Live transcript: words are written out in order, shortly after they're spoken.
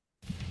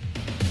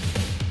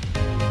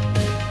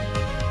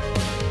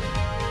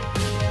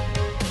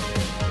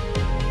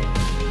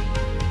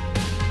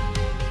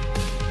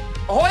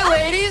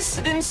guys.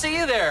 I didn't see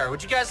you there.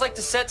 Would you guys like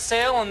to set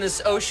sail on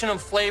this ocean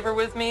of flavor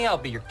with me? I'll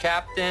be your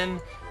captain.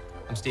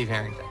 I'm Steve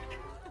Harrington.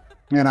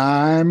 And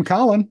I'm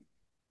Colin.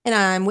 And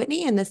I'm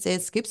Whitney, and this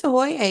is Scoops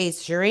Ahoy, a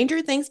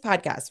Stranger Things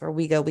podcast where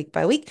we go week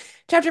by week,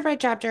 chapter by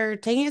chapter,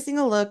 taking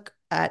a look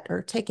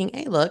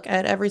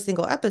at every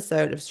single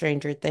episode of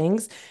Stranger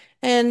Things.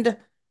 And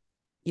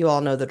you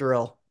all know the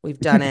drill. We've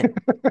done it.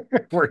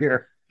 We're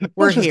here.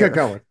 We're Let's just get here.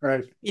 going,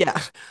 right?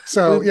 Yeah.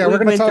 So, We've yeah, we're we've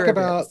going to went talk through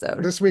every about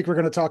episode. this week. We're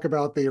going to talk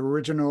about the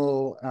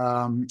original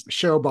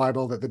show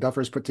Bible that the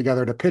Duffers put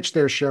together to pitch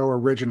their show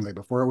originally,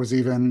 before it was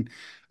even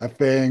a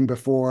thing,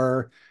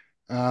 before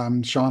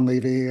Sean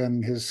Levy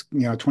and his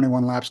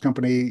 21 Laps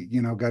company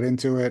got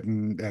into it,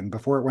 and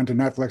before it went to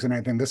Netflix and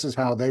anything. This is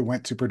how they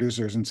went to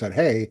producers and said,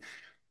 "Hey,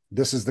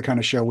 this is the kind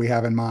of show we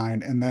have in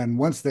mind." And then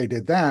once they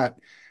did that,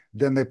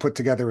 then they put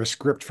together a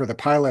script for the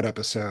pilot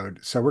episode.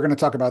 So we're going to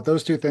talk about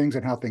those two things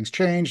and how things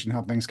changed and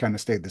how things kind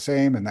of stayed the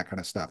same and that kind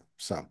of stuff.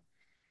 So,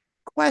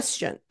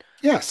 Question.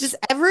 yes, Does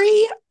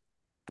every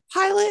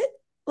pilot,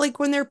 like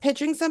when they're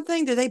pitching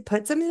something, do they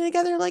put something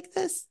together like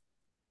this?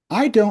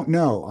 I don't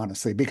know,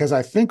 honestly, because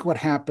I think what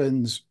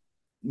happens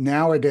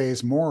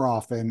nowadays more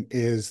often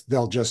is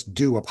they'll just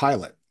do a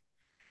pilot.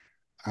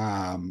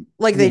 Um,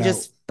 Like you they know,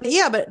 just, but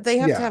yeah, but they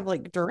have to yeah, have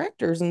like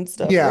directors and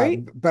stuff, yeah,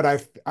 right? but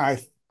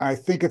I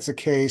think it's a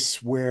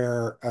case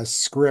where a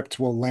script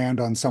will land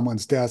on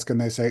someone's desk and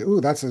they say,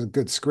 "Ooh, that's a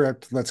good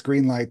script. Let's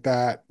greenlight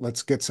that.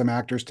 Let's get some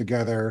actors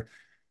together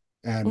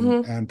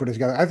Hmm. and put it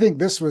together." I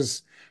think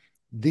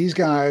these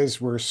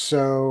guys were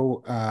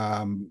so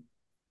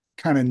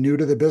kind of new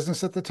to the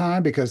business at the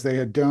time because I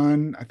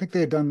think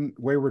they had done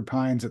Wayward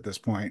Pines at this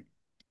point.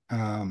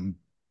 Um,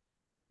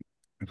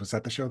 was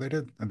that the show they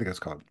did? I think it's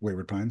called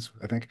Wayward Pines,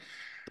 I think.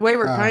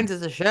 Wayward Um, Pines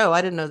is a show.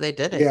 I didn't know they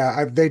did it.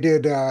 yeah, they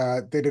did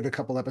a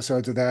couple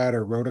episodes of that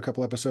or wrote a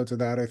couple episodes of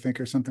that, I think,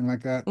 or something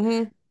like that.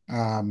 Hmm.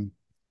 Um,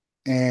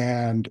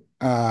 and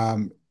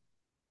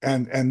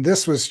and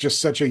this was just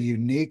such a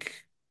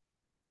unique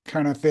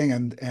kind of thing,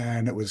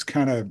 and it was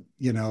kind of,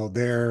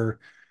 their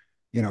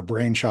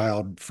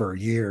brainchild for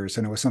years.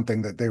 And it was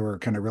something that they were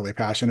kind of really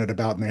passionate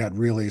about. And they had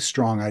really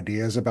strong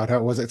ideas about how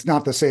it was. It's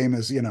not the same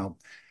as,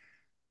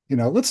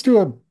 let's do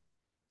a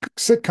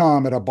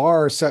sitcom at a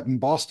bar set in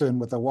Boston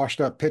with a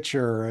washed up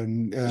pitcher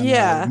and a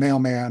Yeah.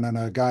 mailman and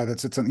a guy that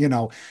sits in,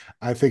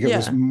 I think it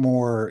was Yeah.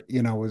 more,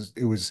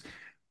 it was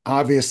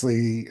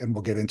obviously, and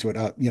we'll get into it,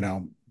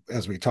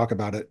 as we talk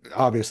about it,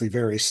 obviously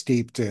very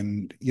steeped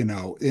in,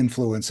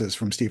 influences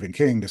from Stephen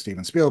King to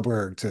Steven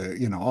Spielberg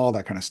to, all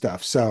that kind of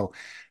stuff. So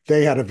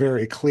they had a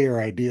very clear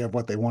idea of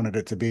what they wanted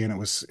it to be. And it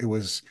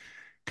was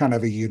kind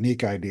of a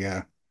unique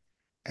idea.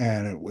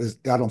 And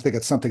I don't think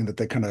it's something that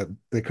they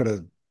could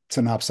have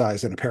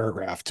synopsized in a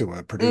paragraph to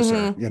a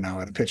producer, Hmm.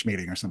 at a pitch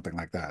meeting or something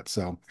like that.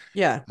 So,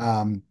 Yeah.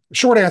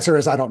 short answer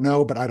is I don't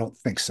know, but I don't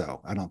think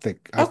so. I don't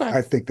think, Okay.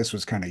 I think this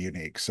was kind of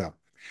unique. So,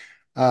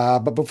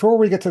 but before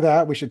we get to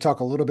that, we should talk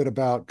a little bit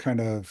about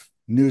kind of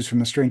news from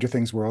the Stranger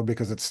Things world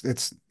because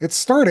it's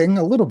starting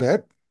a little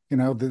bit. You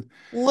know, the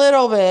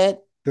Little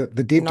bit, the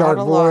deep not dark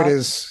a void lot.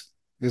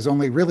 is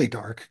only really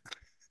dark.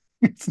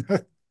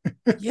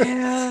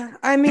 Yeah.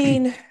 I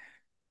mean,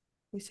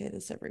 we say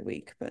this every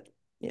week, but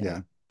yeah,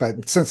 Yeah. But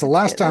it's since the it's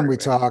last getting time there. we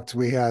talked,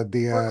 we had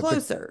We're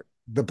closer.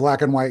 the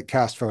black and white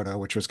cast photo,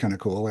 which was kind of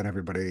cool, and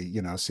everybody,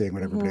 seeing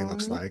what everybody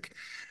looks Hmm. like.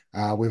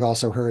 We've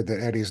also heard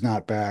that Eddie's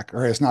not back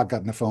or has not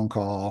gotten a phone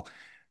call.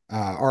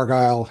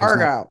 Argyle has not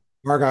Argyle.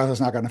 Argyle has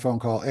not gotten a phone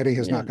call. Eddie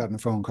has Yeah. not gotten a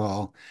phone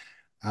call.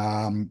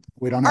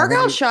 We don't have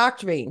Argyle any.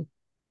 shocked me.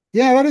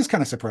 Yeah, that is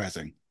kind of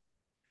surprising.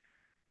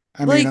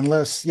 I mean, Like,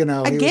 unless, I he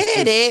was get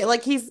just, it.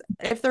 Like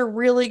if they're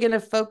really gonna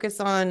focus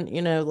on,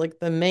 like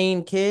the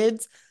main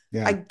kids, I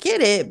yeah,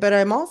 get it, but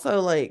I'm also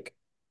like,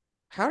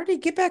 how did he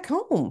get back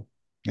home?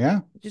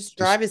 yeah, Just just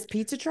drive his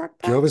pizza truck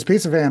drove his back?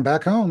 pizza van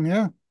back home.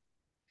 Yeah.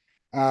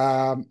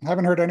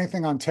 Haven't heard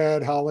anything on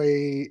Ted,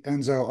 Holly,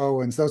 Enzo,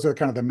 Owens. Those are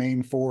kind of the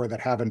main four that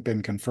haven't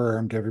been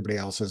confirmed. Everybody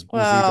else was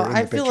Well, either in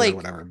I the feel picture or like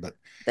whatever. But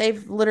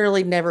they've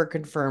literally never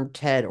confirmed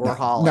Ted or no,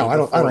 Holly I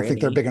before don't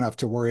think they're any. big enough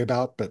to worry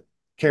about. But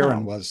Karen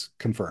No. was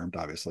confirmed,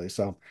 obviously.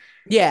 So,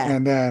 Yeah.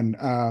 and then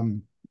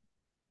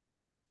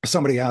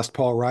somebody asked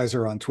Paul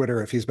Reiser on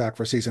Twitter if he's back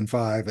for season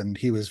 5, and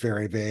he was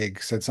very vague,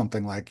 said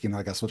something like,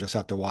 I guess we'll just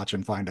have to watch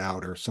and find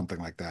out or something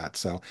like that.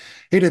 So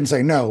he didn't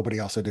say no, but he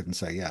also didn't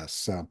say yes.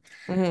 So,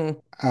 Hmm.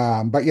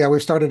 but yeah,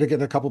 we've started to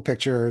get a couple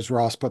pictures.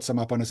 Ross put some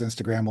up on his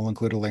Instagram. We'll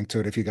include a link to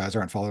it if you guys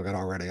aren't following it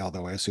already,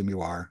 although I assume you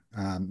are.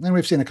 And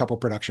we've seen a couple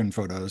production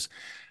photos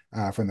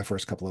from the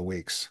first couple of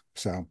weeks.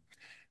 So,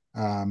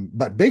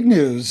 but big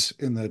news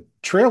in the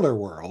trailer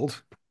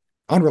world,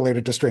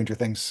 unrelated to Stranger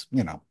Things,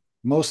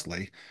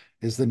 mostly,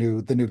 is the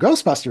new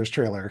Ghostbusters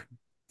trailer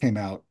came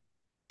out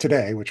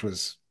today, which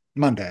was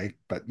Monday.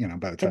 But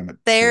by the If time it was posted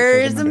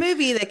there's a Monday,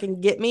 movie that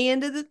can get me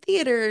into the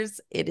theaters,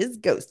 it is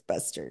it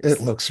Ghostbusters.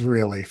 looks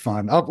really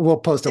fun. We'll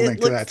post a It link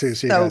to that too, looks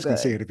so you so guys can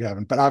see it good. if you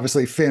haven't. But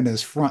obviously, Finn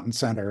is front and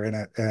center in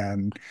it,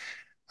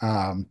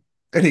 um,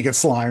 and he gets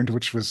slimed,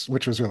 which was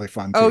really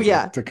fun Oh too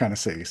yeah. to kind of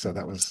see. So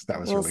that was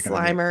Little really kind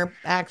of neat. Slimer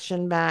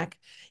action back.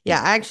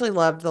 Yeah, I actually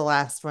loved the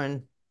last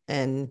one,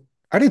 and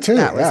I did too.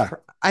 that was Yeah.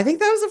 I think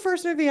that was the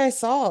first movie I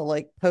saw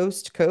like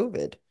post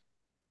COVID.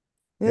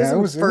 It was Yeah, the it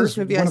was first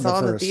movie I one of the saw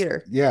in the first.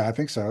 theater. Yeah, I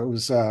think so. It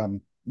was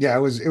yeah, it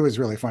was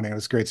really funny. It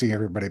was great seeing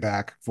everybody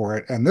back for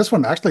it. And this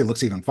one actually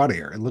looks even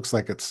funnier. It looks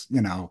like it's,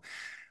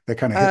 they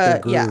kind of hit their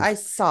Yeah, I groove.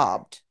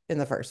 sobbed in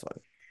the first one.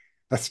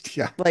 That's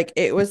yeah. Like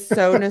it was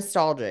so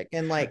nostalgic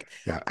and like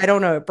Yeah. I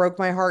don't know, it broke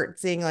my heart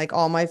seeing like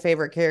all my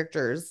favorite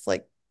characters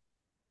like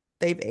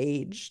they've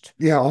aged.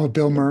 Yeah, oh,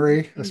 Bill Like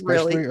Murray,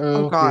 especially. really,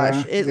 oh Oh,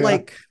 gosh, yeah, yeah.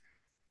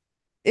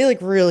 it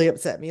like really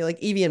upset me. Like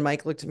Evie and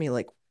Mike looked at me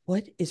like,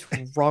 "What is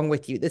wrong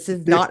with you? This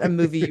is not a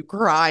movie you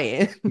cry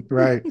in."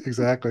 Right,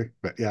 exactly.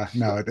 But yeah,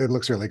 no, it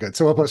looks really good.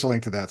 So we'll post a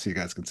link to that so you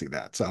guys can see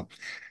that. So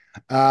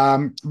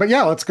but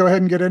yeah, let's go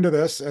ahead and get into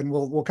this, and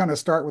we'll kind of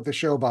start with the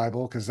show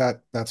Bible because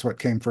that's what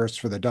came first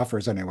for the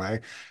Duffers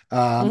anyway.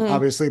 Hmm.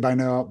 Obviously, by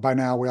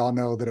now we all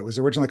know that it was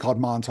originally called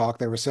Montauk.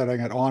 They were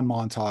setting it on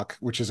Montauk,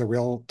 which is a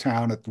real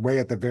town way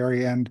at the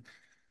very end,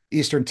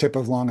 eastern tip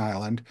of Long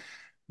Island.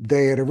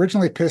 They had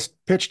originally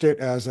pitched it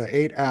as an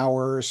 8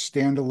 hour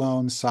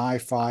standalone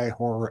sci-fi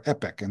horror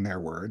epic, in their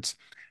words,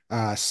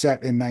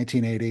 set in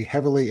 1980,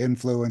 heavily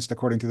influenced,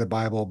 according to the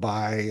Bible,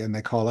 by, and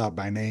they call out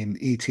by name,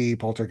 E.T.,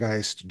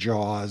 Poltergeist,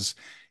 Jaws,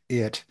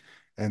 It,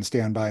 and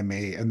Stand By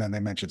Me. And then they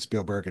mentioned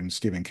Spielberg and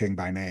Stephen King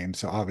by name.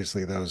 So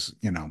obviously those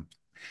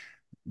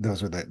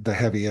were the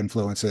heavy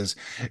influences.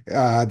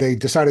 They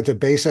decided to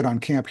base it on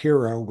Camp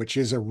Hero, which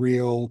is a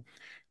real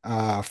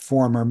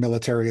former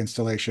military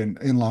installation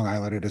in Long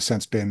Island. It has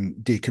since been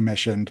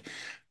decommissioned.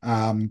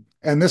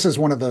 And this is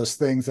one of those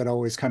things that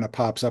always kind of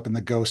pops up in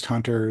the ghost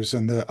hunters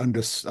and the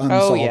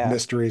Oh unsolved yeah.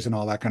 mysteries and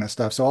all that kind of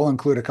stuff. So I'll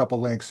include a couple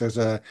links. There's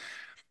a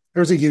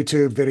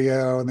YouTube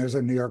video and there's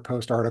a New York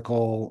Post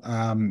article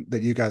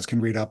that you guys can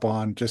read up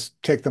on.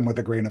 Just take them with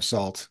a grain of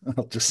salt.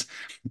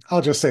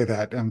 I'll just say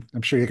that.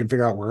 I'm sure you can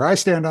figure out where I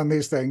stand on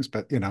these things,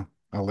 but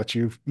I'll let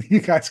you you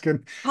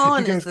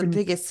Colin is guys the can.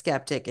 biggest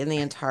skeptic in the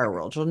entire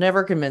world. You'll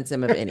never convince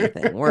him of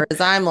anything.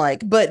 Whereas I'm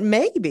like, but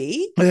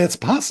maybe. It's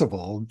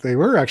possible they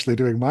were actually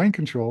doing mind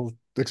control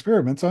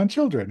experiments on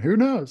children. Who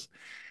knows?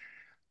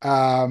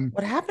 Um,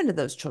 What happened to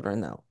those children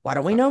though? Why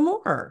don't we I know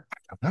more?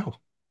 don't know.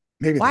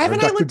 Maybe they Why were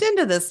haven't I looked abducted.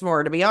 into this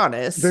more, to be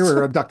They honest?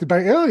 were abducted by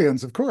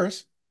aliens, of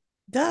course.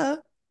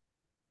 Duh.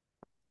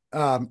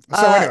 So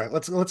Uh, anyway,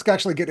 let's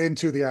actually get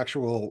into the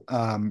actual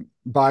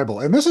Bible.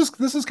 And this is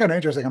kind of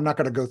interesting. I'm not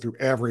going to go through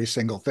every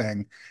single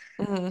thing,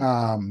 mhm.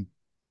 um,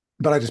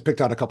 but I just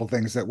picked out a couple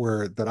things that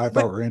I thought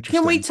But were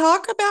can we interesting.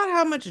 talk about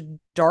how much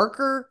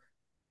darker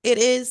it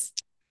is?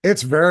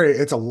 It's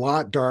a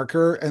lot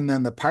darker. And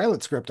then the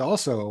pilot script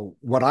also,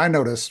 what I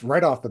noticed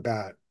right off the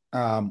bat,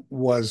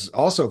 was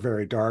also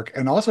very dark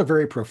and also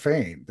very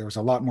profane. There was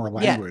a lot more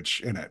Yeah.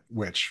 language in it,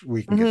 which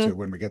we can get to Hmm.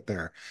 when we get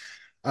there.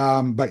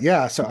 But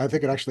yeah, so I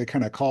think it actually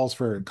kind of calls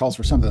for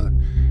some of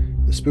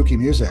the spooky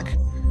music.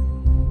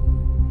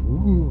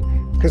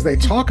 Because they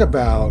talk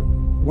about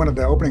one of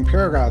the opening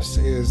paragraphs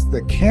is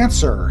the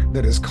cancer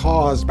that is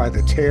caused by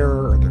the tear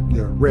or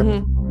the rip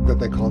Hmm. that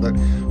they called it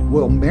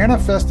will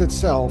manifest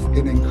itself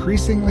in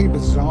increasingly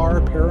bizarre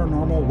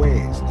paranormal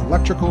ways.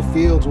 Electrical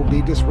fields will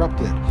be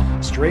disrupted.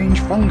 Strange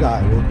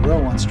fungi will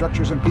grow on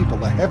structures and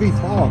people. A heavy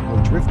fog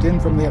will drift in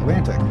from the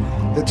Atlantic.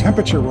 The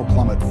temperature will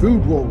plummet.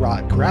 Food will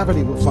rot.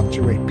 Gravity will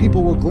fluctuate.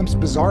 People will glimpse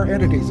bizarre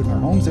entities in their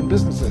homes and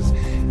businesses.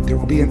 There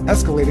will be an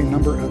escalating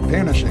number of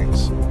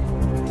vanishings.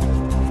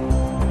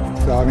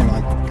 So I mean,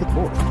 like, good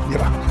lord,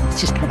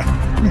 it's just kind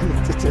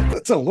of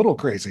it's a little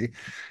crazy.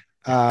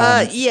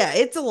 Um, Yeah,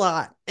 it's a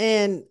lot.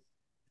 And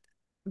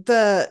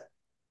the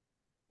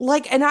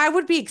and I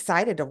would be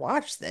excited to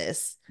watch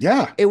this.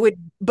 yeah, It would,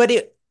 but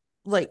it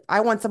like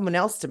I want someone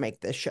else to make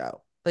this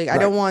show. Like I right,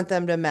 don't want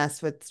them to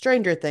mess with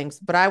Stranger Things,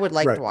 but I would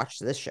like to right, watch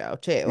this show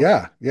too.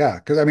 yeah, yeah.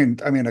 Because I mean,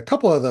 a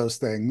couple of those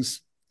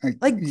things,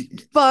 Like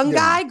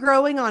fungi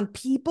growing on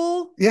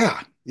people.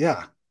 yeah,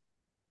 yeah.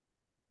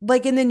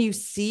 Like, and then you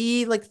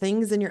see like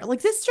things in your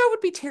like this show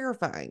would be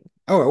terrifying.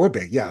 Oh, it would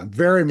be, yeah,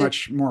 very It,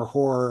 much more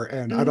horror,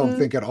 and I don't mm-hmm,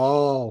 think at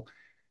all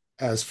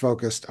as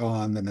focused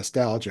on the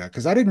nostalgia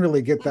because I didn't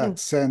really get mm-hmm. that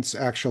sense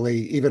actually,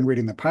 even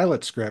reading the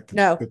pilot script,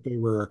 No. that they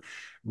were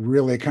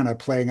really kind of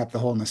playing up the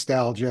whole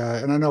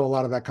nostalgia. And I know a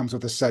lot of that comes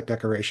with the set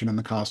decoration and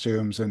the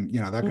costumes and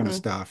that kind of Mm-hmm.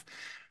 stuff.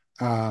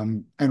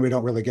 And we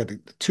don't really get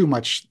too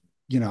much,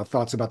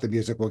 thoughts about the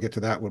music. We'll get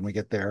to that when we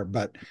get there.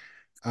 But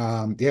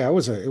yeah, it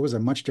was a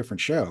much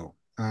different show.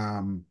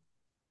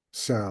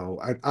 So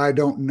I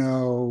don't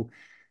know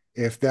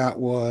if that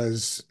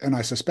was, and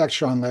I suspect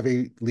Sean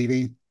Levy,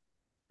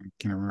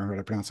 can't remember how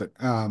to pronounce it,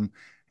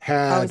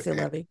 I always had say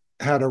Levy.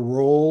 had a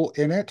role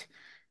in it,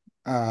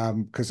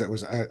 because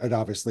it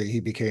obviously he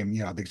became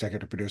the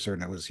executive producer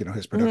and it was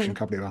his production Mm-hmm.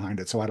 company behind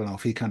it. So I don't know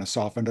if he kind of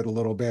softened it a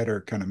little bit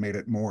or kind of made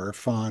it more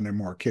fun and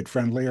more kid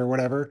friendly or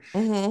whatever.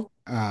 Mm-hmm.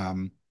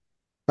 Um,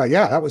 but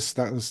yeah, that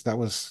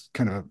was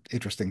kind of an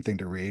interesting thing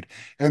to read.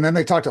 And then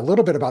they talked a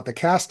little bit about the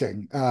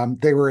casting.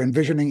 They were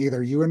envisioning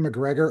either Ewan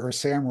McGregor or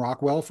Sam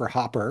Rockwell for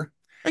Hopper.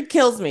 It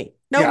kills me.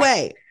 No Yeah,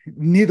 way.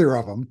 neither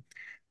of them.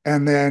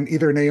 and then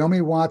either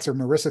Naomi Watts or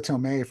Marissa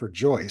Tomei for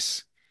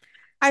Joyce.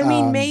 I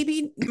mean, Um,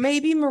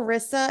 maybe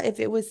Marissa, if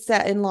it was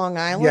set in Long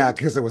yeah, Island,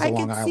 because it was a I Long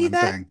could see Island that.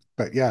 thing.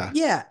 But yeah,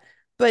 Yeah.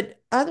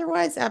 But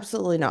otherwise,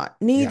 absolutely not.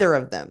 yeah, Neither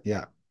of them.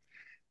 yeah.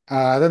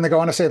 Then they go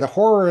on to say the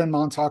horror in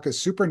Montauk is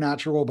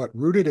supernatural but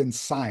rooted in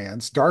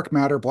science, dark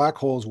matter, black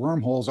holes,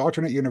 wormholes,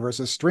 alternate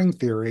universes, string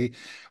theory.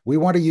 We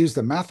want to use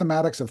the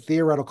mathematics of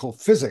theoretical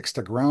physics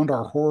to ground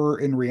our horror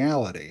in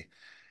reality.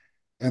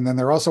 And then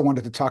they're also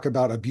wanted to talk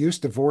about abuse,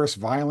 divorce,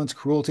 violence,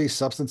 cruelty,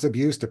 substance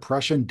abuse,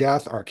 depression,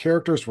 death. Our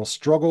characters will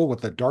struggle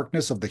with the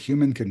darkness of the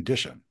human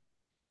condition.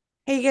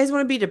 Hey, you guys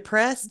want to be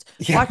depressed?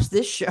 Yeah, Watch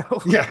this show.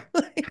 yeah.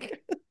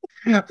 Like,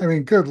 I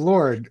mean, good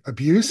Lord.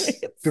 Abuse,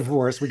 it's,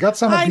 divorce. We got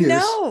some I abuse.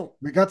 know.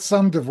 We got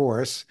some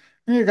divorce.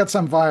 You got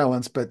some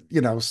violence, but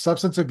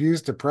substance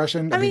abuse,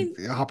 depression. I I mean,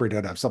 mean, Hopper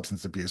did have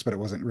substance abuse, but it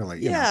wasn't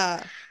really.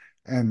 yeah.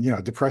 And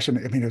depression.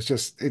 I mean, it's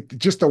just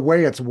the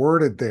way it's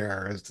worded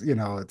there is,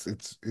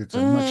 it's a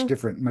Mm, much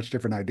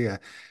different idea.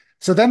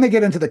 So then they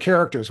get into the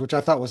characters, which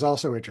I thought was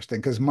also interesting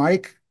because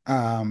Mike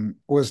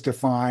was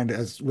defined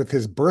as with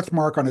his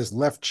birthmark on his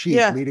left cheek,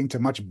 yeah. leading to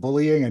much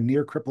bullying and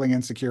near crippling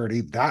insecurity.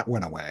 That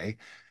went away.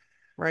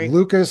 Right.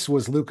 Lucas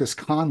was Lucas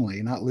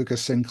Conley, not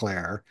Lucas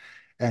Sinclair.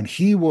 And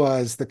he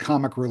was the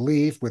comic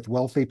relief with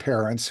wealthy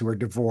parents who were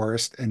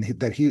divorced, and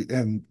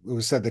and it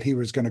was said that he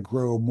was going to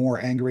grow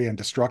more angry and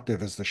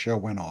destructive as the show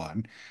went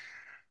on.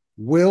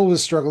 Will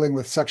was struggling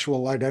with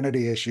sexual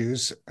identity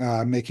issues,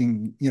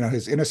 making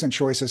his innocent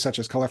choices such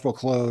as colorful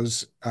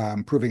clothes,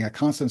 proving a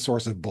constant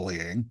source of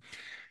bullying.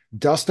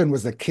 Dustin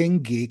was the king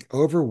geek,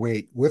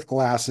 overweight, with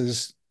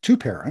glasses, two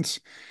parents,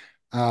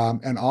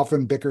 and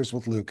often bickers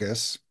with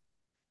Lucas.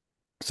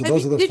 So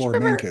those are the Did you four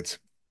main ever kids.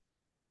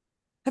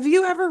 have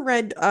you ever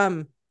read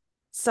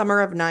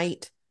Summer of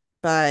Night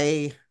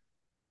by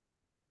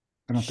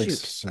I don't think shoot.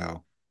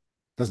 so.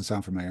 Doesn't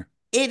sound familiar.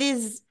 It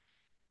is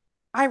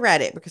I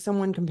read it because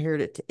someone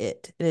compared it to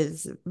it.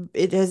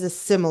 It has a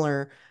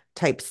similar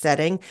type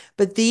setting,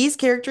 but these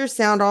characters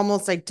sound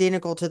almost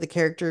identical to the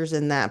characters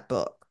in that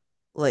book.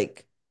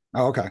 Like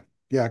Oh, okay.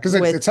 Yeah, because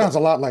it with sounds a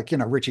lot like,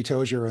 Richie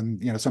Tozier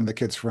and, some of the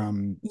kids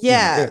from,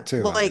 yeah, it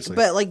too, like obviously.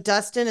 but like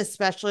Dustin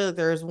especially, like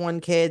there's one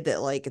kid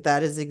that like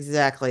that is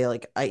exactly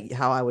like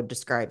how I would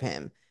describe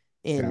him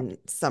Yeah. in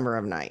Summer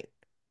of Night.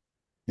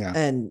 Yeah.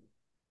 And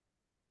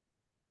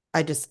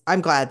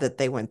I'm glad that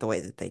they went the way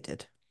that they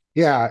did.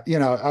 Yeah.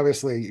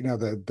 Obviously,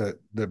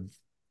 they're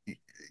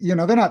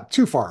not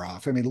too far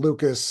off. I mean,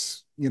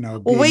 Lucas,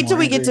 Well, being wait till more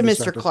we angry get and to Mr.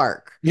 destructive.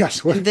 Clark.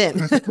 Yes, And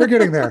then we're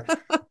getting there.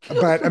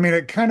 But I mean,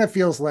 it kind of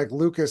feels like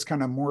Lucas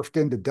kind of morphed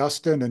into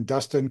Dustin and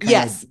Dustin kind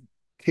of yes,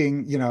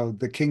 king,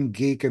 the king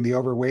geek and the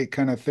overweight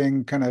kind of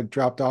thing kind of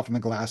dropped off in the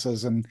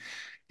glasses. And,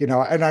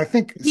 and I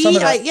think some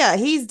of that, yeah,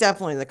 he's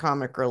definitely the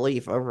comic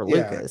relief over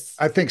yeah, Lucas.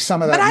 I think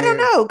some of But that I may don't have,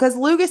 know because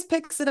Lucas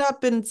picks it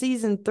up in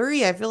season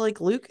 3. I feel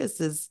like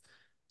Lucas is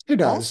it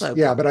does. also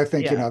Yeah. But I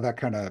think, yeah. that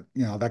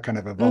kind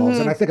of evolves.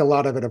 And I Hmm. think a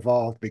lot of it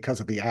evolved because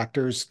of the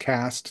actors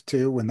cast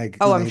too.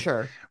 Oh, I'm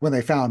sure. When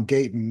they found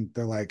Dayton,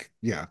 they're like,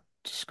 yeah,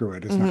 screw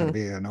it. It's not going to Hmm.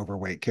 be an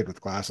overweight kid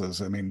with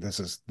glasses. I mean, this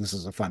is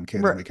a fun kid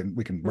and Right.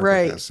 we can work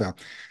with this. Right. So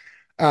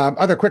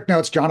other quick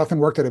notes, Jonathan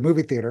worked at a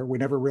movie theater. We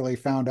never really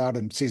found out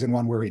in season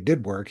one where he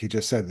did work. He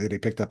just said that he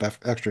picked up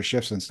extra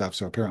shifts and stuff.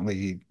 So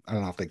apparently I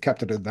don't know if they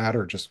kept it at that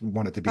or just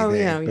wanted to be Oh yeah,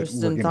 vague, we but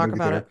just didn't working in a talk movie about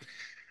theater. it.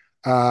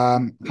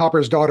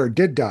 Hopper's daughter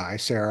did die,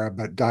 Sarah,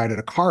 but died at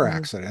a car Mhm.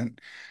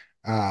 accident,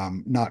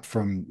 not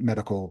from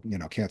medical,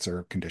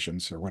 cancer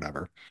conditions or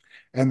whatever.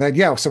 And then,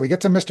 yeah, so we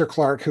get to Mr.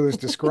 Clark, who is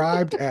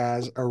described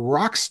as a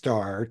rock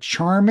star,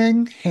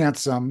 charming,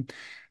 handsome,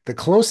 the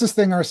closest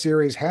thing our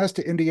series has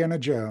to Indiana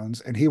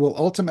Jones, and he will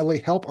ultimately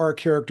help our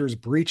characters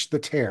breach the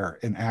tear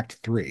in Act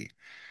Three.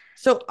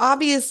 So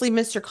obviously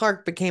Mr.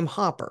 Clark became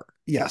Hopper.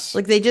 Yes.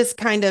 Like they just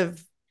kind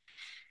of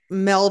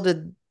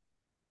melded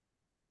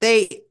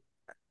they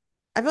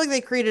I feel like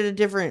they created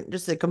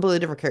just a completely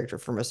different character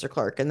for Mr.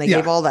 Clark and they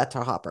gave Yeah. all that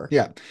to Hopper.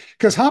 Yeah.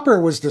 Because Hopper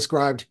was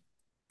described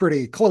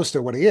pretty close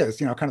to what he is,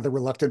 kind of the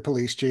reluctant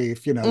police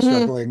chief, Hmm.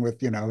 struggling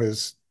with,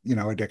 his,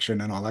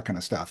 addiction and all that kind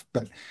of stuff.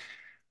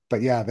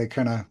 But yeah, they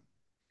kind of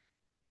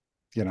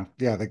yeah,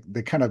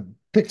 they kind of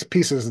picked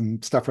pieces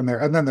and stuff from there.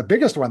 And then the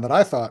biggest one that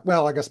I thought,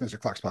 well, I guess Mr.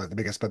 Clark's probably the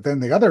biggest, but then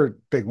the other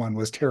big one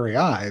was Terry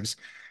Ives,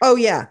 Oh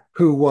yeah.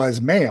 who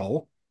was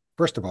male,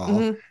 first of all,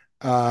 Hmm.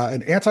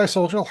 an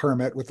antisocial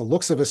hermit with the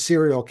looks of a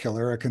serial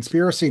killer, a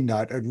conspiracy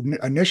nut,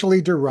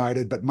 initially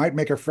derided, but might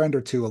make a friend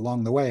or two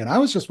along the way. And I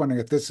was just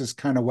wondering if this is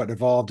kind of what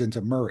evolved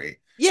into Murray.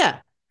 Yeah,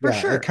 for Yeah,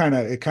 sure. it kind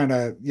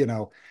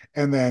of,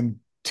 and then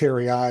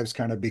Terry Ives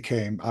kind of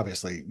became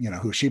obviously,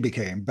 who she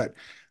became, but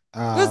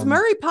Because um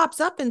Murray pops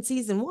up in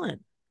season 1,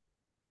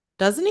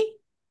 doesn't he?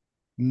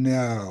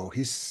 no,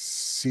 he's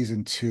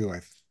season two.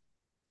 I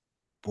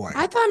Boy,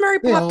 thought Murray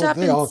popped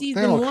up in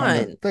season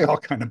 1. they all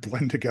kind of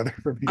blend together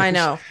for me. I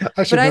know.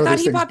 I But should I know thought these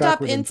he things popped up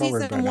backward in and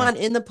forward by season now. 1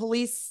 in the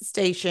police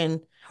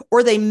station,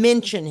 or they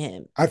mention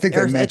him I think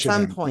they or at mention some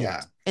him. Yeah,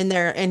 point in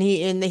there, and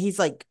he's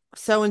like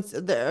so and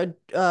the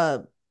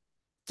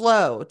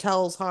Flo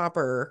tells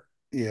Hopper.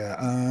 Yeah,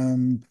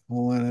 I'm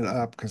pulling it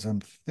up because I'm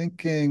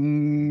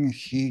thinking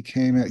he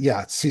came in.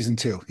 Yeah, season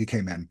two, he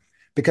came in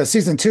because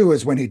season two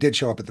is when he did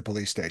show up at the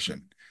police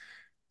station.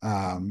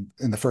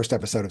 In the first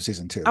episode of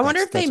season two. I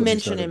wonder That's if they that's when he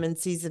mention him started. in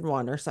season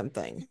one or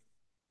something.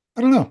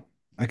 I don't know.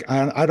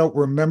 I don't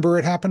remember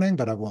it happening,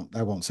 but I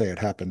won't say it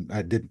happened.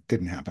 I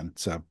didn't happen.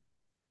 So,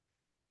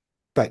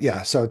 but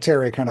yeah, so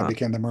Terry kind of Huh.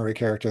 became the Murray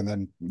character, and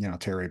then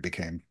Terry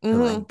became her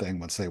Hmm. own thing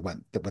once they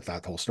went with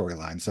that whole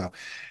storyline. So,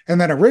 and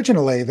then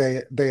originally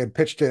they had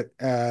pitched it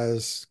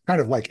as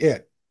kind of like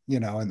it,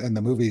 and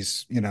the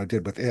movies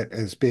did with it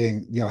as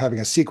being having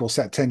a sequel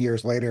set 10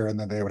 years later, and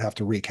then they would have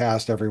to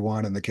recast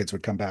everyone, and the kids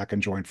would come back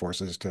and join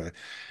forces to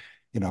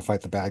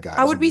fight the bad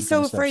I guys would be and kind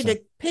so of stuff. afraid So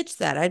to pitch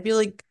that. I'd be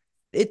like,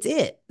 it's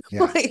it.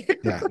 yeah, Like,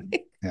 yeah,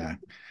 yeah.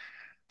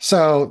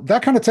 So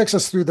that kind of takes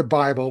us through the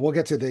Bible. We'll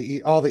get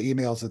to all the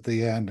emails at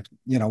the end.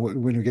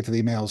 When we get to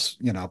the emails,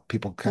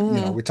 people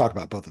mhm. we talk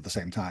about both at the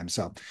same time.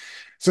 So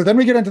then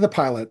we get into the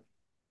pilot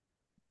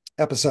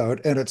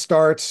episode, and it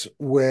starts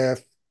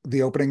with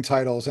the opening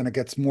titles, and it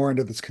gets more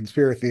into this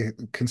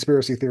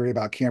conspiracy theory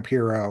about Camp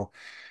Hero,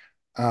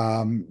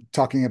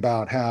 talking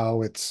about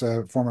how it's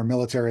a former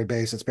military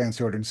base that spans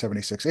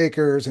 276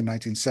 acres. In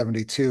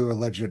 1972,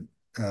 alleged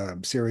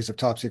series of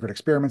top secret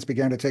experiments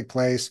began to take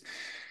place.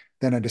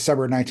 Then in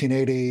December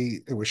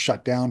 1980, it was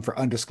shut down for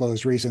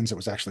undisclosed reasons. It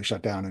was actually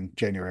shut down in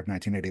January of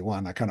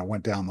 1981. I kind of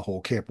went down the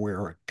whole Camp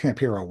Hero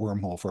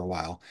wormhole for a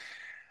while.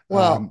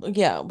 Well, Um,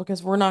 yeah,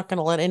 because we're not going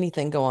to let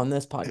anything go on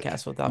this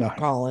podcast no, without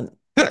Colin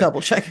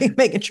double checking,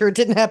 making sure it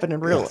didn't happen in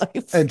real yes.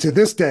 life. And to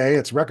this day,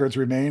 its records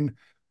remain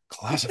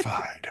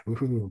classified.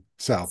 Woo-hoo.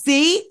 So,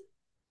 See?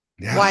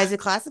 Why yeah, is it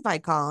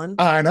classified, Colin?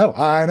 I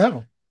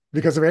know,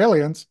 because of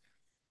aliens,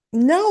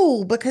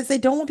 No, because they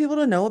don't want people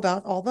to know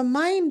about all the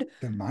mind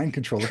the mind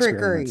control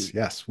experiments.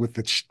 trickery. Yes, with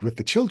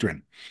the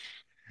children.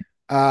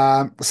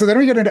 So then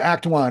we get into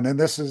Act One, and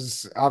this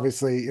is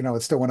obviously,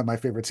 it's still one of my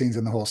favorite scenes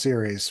in the whole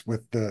series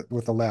with the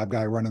lab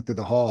guy running through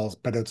the halls,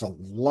 but it's a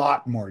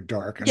lot more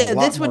dark and a Yeah,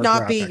 lot this would more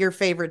not be graphic. your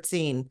favorite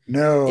scene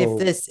No,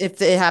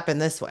 if it happened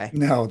this way.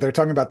 no, they're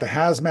talking about the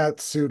hazmat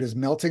suit is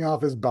melting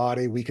off his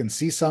body. We can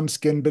see some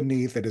skin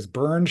beneath. It is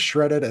burned,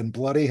 shredded, and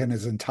bloody, and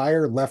his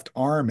entire left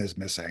arm is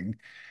missing.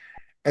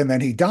 And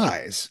then he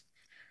dies,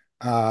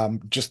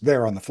 just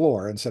there on the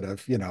floor instead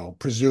of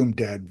presumed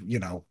dead,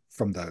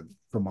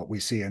 from what we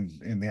see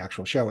in the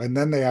actual show. And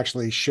then they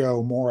actually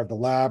show more of the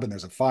lab, and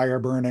there's a fire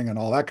burning and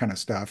all that kind of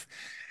stuff.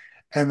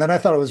 And then I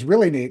thought it was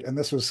really neat, and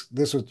this was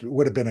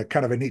would have been a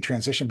kind of a neat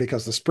transition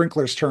because the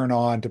sprinklers turn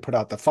on to put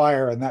out the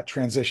fire, and that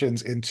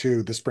transitions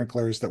into the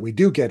sprinklers that we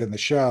do get in the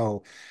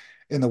show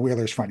in the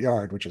Wheelers' front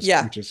yard, which is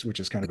Yeah. which is which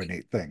is kind of a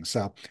neat thing.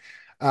 So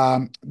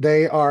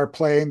they are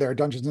playing their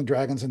Dungeons and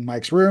Dragons in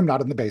Mike's room,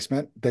 not in the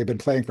basement. They've been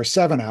playing for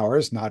 7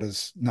 hours, not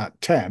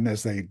 10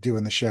 as they do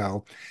in the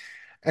show.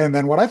 And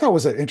then what I thought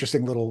was an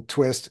interesting little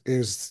twist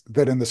is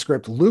that in the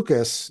script,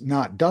 Lucas,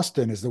 not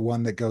Dustin, is the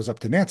one that goes up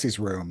to Nancy's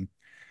room.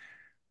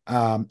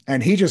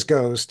 And he just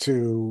goes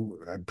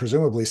to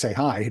presumably say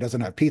hi. He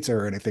doesn't have pizza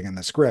or anything in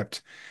the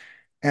script.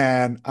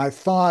 And I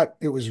thought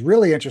it was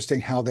really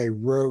interesting how they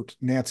wrote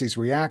Nancy's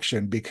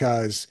reaction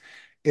because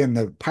in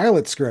the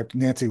pilot script,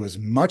 Nancy was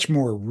much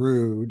more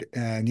rude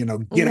and,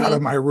 get out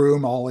of Hmm. my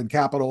room, all in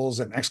capitals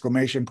and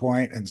exclamation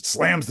point, and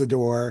slams the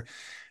door.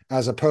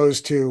 As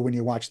opposed to when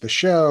you watch the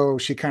show,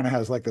 she kind of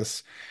has like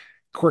this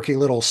quirky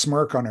little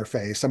smirk on her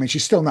face. I mean,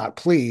 she's still not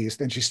pleased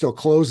and she still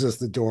closes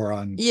the door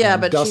on Yeah,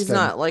 but she's Dustin.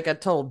 not like a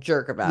total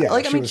jerk about it. Yeah,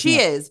 Like, I she mean, was she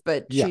not. is,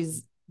 but Yeah,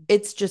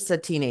 it's just a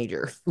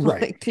teenager,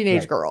 right, like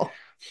teenage right. girl.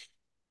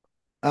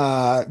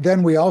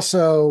 Then we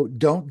also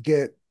don't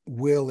get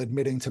Will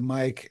admitting to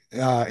Mike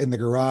in the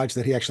garage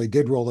that he actually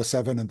did roll a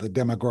seven and the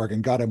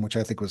Demogorgon got him, which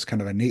I think was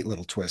kind of a neat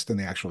little twist in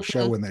the actual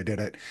show Mhm. when they did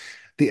it.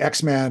 The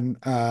X-Men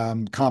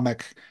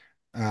comic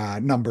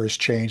numbers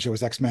changed. It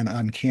was X-Men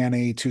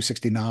Uncanny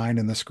 269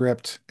 in the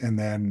script, and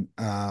then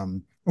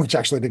which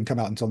actually didn't come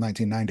out until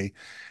 1990.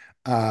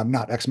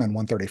 Not X-Men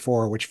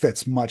 134, which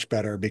fits much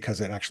better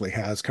because it actually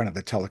has kind of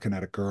the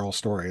telekinetic girl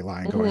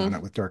storyline going on Mhm.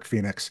 it with Dark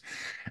Phoenix.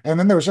 And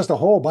then there was just a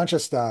whole bunch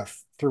of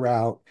stuff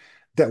throughout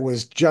that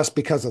was just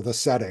because of the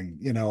setting.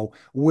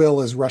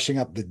 Will is rushing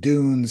up the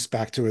dunes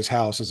back to his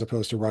house as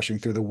opposed to rushing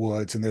through the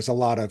woods. And there's a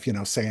lot of,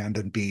 sand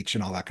and beach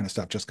and all that kind of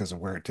stuff just because of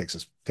where it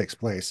takes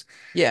place.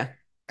 Yeah.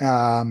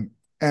 Um,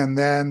 and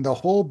then the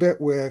whole bit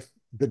with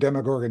the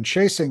Demogorgon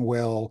chasing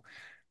Will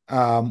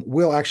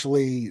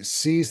actually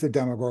sees the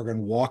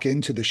Demogorgon walk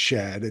into the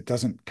shed. It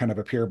doesn't kind of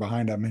appear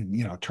behind him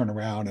and, turn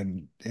around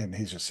and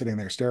he's just sitting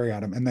there staring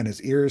at him. And then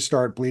his ears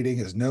start bleeding,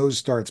 his nose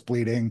starts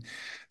bleeding.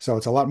 So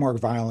it's a lot more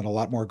violent, a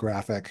lot more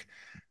graphic,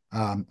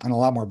 and a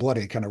lot more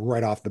bloody kind of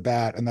right off the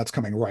bat. And that's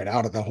coming right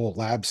out of the whole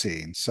lab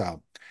scene.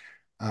 So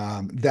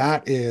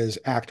that is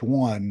Act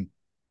One.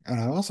 And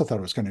I also thought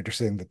it was kind of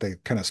interesting that they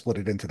kind of split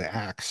it into the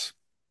acts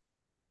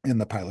in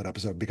the pilot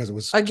episode because it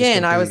was just going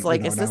Again, to I be, was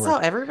like, is an this how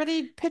hour.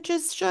 everybody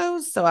pitches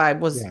shows? So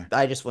Yeah.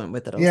 I just went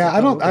with it. I was Yeah, like,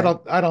 I oh, don't, I okay.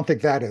 don't, I don't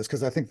think that is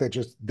because I think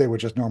they would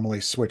just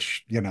normally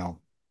switch,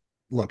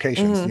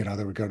 locations. Hmm. They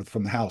would go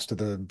from the house to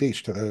the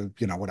beach to the,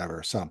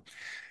 whatever. So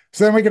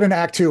then we get into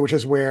Act Two, which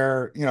is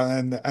where,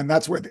 and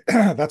that's where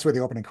that's where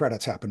the opening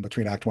credits happen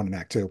between Act One and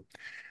Act Two.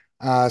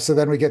 So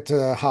then we get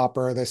to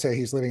Hopper. They say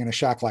he's living in a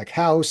shack-like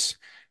house,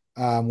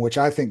 which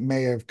I think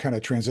may have kind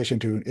of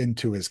transitioned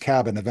into his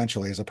cabin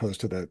eventually, as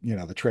opposed to the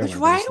Which trailer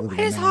that why he's living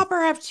in does now.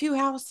 Hopper have two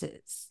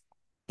houses?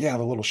 Yeah,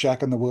 the little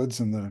shack in the woods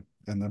and the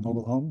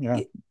mobile home.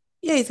 Yeah,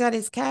 Yeah, he's got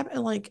his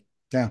cabin. Like,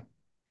 yeah.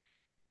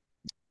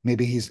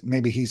 Maybe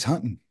he's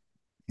hunting.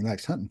 He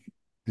likes hunting.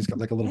 He's got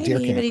like a little deer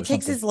maybe, but camp he or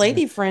takes something. his Yeah,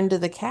 lady friend to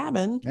the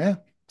cabin. yeah.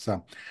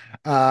 So,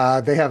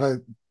 they have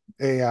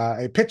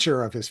a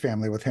picture of his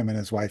family with him and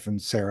his wife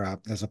and Sarah,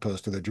 as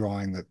opposed to the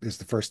drawing that is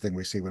the first thing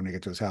we see when we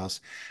get to his house.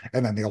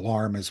 And then the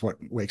alarm is what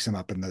wakes him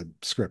up in the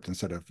script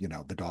instead of,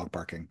 the dog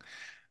barking,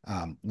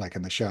 like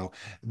in the show.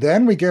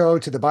 Then we go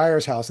to the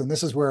buyer's house, and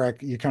this is where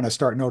you kind of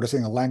start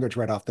noticing the language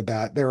right off the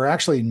bat. There are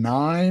actually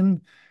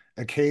 9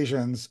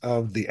 occasions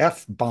of the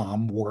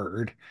F-bomb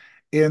word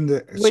in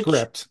the Which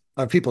script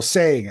of people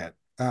saying it.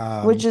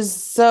 which is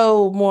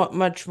so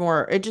much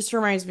more. It just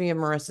reminds me of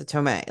Marissa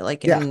Tomei,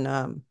 like Yeah. in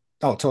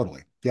Oh,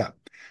 totally. Yeah.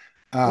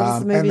 what is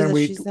the And movie then that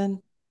she's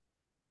in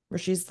where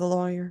she's the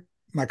lawyer?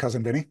 my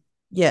cousin Vinny.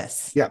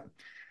 Yes, Yeah.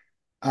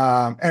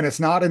 And it's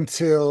not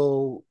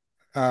until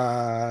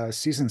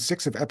season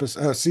 6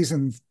 of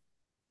season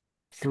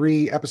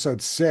 3,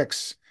 episode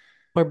 6,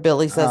 where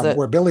Billy says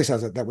where it. Billy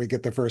says it, that we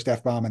get the first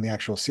F-bomb in the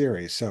actual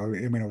series. So, I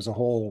mean, it was a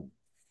whole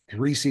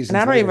 3 And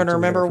seasons later till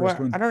we get our first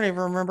I one. don't even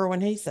remember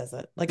when he says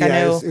it. Like I Yeah,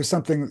 know, it was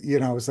something,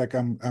 it was like,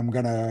 I'm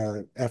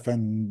gonna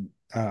effing,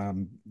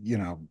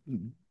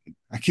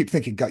 I keep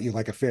thinking "got you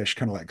like a fish,"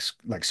 kind of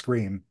like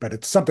Scream, but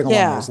it's something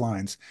along those yeah,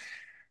 lines.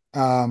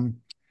 Um,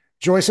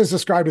 Joyce is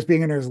described as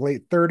being in his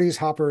late 30s.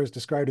 Hopper is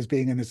described as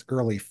being in his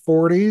early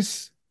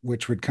 40s,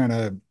 which would kind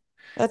of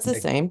that's the make,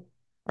 same,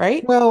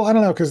 right? well, I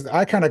don't know, because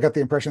I kind of got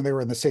the impression they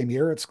were in the same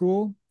year at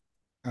school.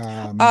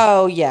 Um,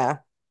 Oh yeah,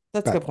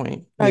 that's a but good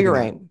point. Oh, maybe you're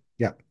not. right.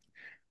 Yeah.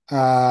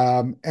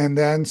 And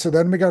then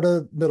we go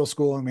to middle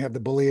school and we have the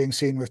bullying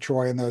scene with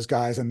Troy and those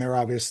guys, and they're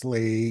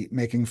obviously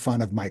making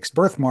fun of Mike's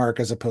birthmark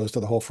as opposed to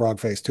the whole frog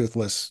face,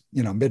 toothless,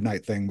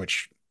 midnight thing,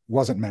 which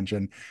wasn't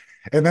mentioned.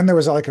 And then there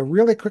was like a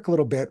really quick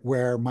little bit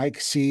where Mike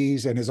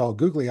sees and is all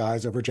googly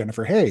eyes over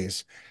Jennifer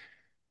Hayes,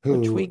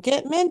 Which we who,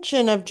 get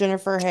mention of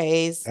Jennifer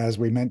Hayes. as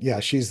we meant, yeah,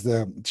 she's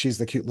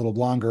the cute little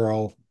blonde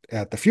girl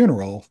at the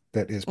funeral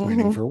that is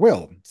planning Hmm. for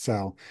Will.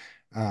 So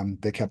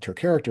they kept her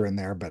character in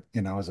there, but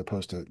as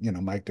opposed to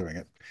Mike doing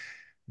it.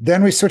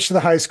 Then we switch to the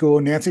high school.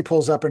 Nancy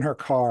pulls up in her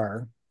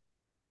car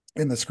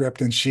in the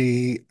script, and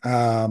she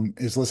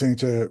is listening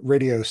to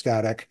radio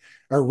static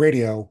or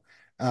radio,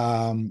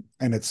 and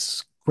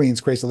it's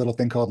Queen's Crazy Little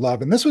Thing Called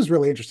Love. And this was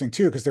really interesting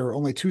too, because there were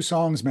only 2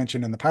 songs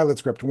mentioned in the pilot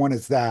script. One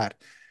is that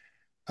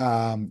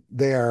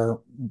there,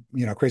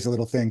 Crazy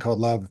Little Thing Called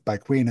Love by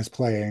Queen is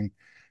playing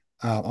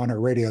on her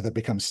radio that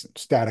becomes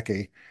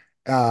staticky.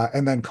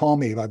 And then Call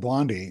Me by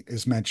Blondie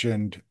is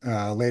mentioned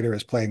later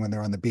as playing when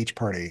they're on the beach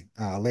party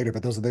later,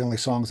 but those are the only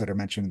songs that are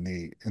mentioned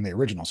in the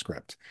original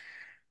script.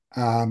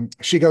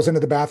 She goes into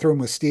the bathroom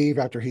with Steve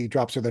after he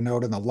drops her the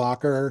note in the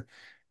locker,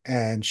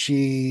 and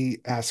she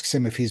asks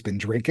him if he's been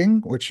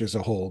drinking, which is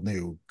a whole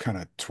new kind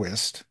of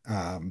twist.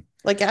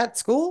 Like at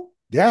school,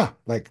 Yeah,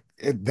 like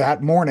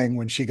that morning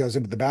when she goes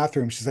into the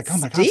bathroom, she's like, "Oh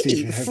my God,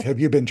 Steve, Steve. have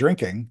you been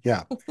drinking?"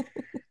 Yeah.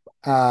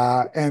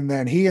 And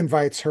then he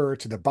invites her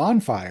to the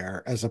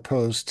bonfire as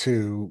opposed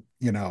to,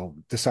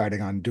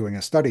 deciding on doing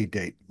a study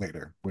date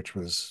later, which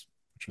was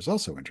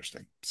also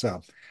interesting.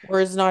 So Or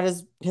is not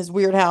his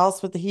weird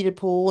house with the heated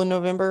pool in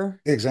November.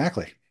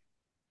 exactly.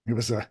 It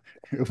was a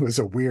it was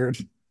a weird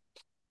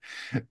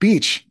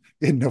beach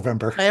in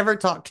November. If I ever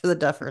talk to the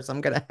Duffers,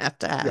 I'm gonna have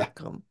to Yeah. ask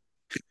them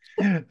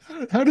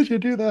How did you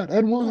do that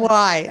and why?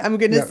 why. I'm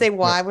gonna Yeah, say,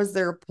 yeah, why was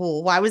there a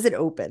pool? Why was it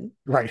open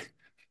right.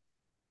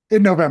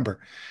 In November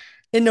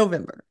in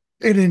November?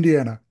 in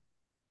Indiana.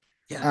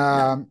 Yeah,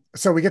 no.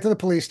 So we get to the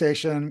police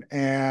station,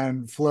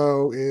 and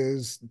Flo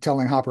is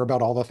telling Hopper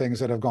about all the things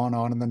that have gone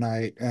on in the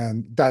night,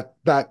 and that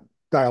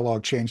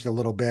dialogue changed a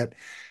little bit.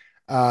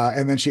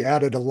 And then she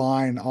added a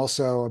line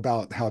also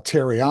about how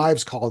Terry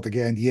Ives called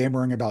again,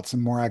 yammering about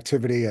some more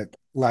activity at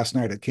last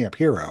night at Camp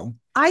Hero,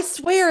 I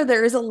swear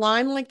there is a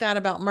line like that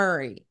about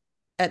Murray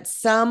at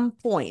some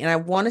point, and I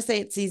want to say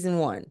it's season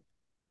one.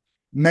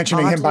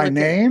 I'll mentioning have him to by look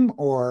it up. name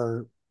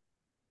or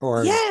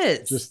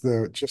Yes, just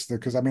the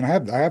because I mean I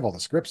have all the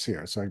scripts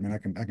here, so I mean I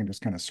can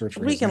just kind of search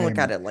for we his can look name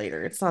at and it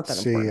later. It's not that see.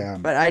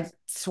 important, but I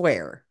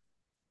swear.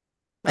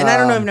 And I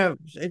don't even Um, know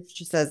if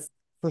she says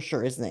for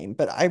sure his name,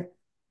 but I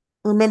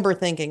remember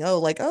thinking, oh,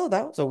 like, oh,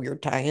 that was a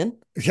weird tie-in.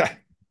 yeah.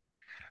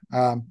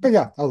 But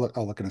yeah, I'll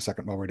look in a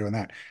second while we're doing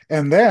that.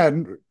 And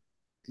then,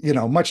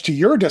 much to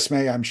your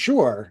dismay, I'm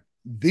sure,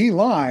 the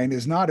line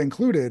is not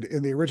included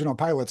in the original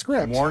pilot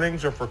script.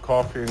 Mornings are for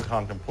coffee and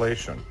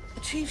contemplation.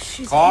 Chief,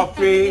 she's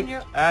Coffee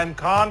and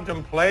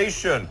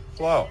contemplation.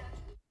 Flo.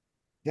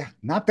 Yeah,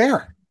 not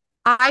there.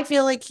 I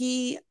feel like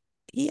he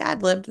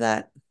ad-libbed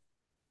that.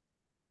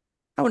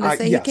 I want to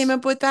say he came Yes.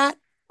 up with that.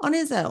 on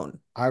his own.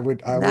 I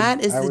would, I And would,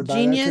 that is I the would buy that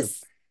too.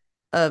 genius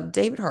of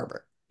David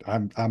Harbour.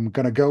 I'm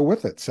gonna go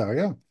with it. So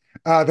yeah.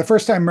 The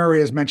first time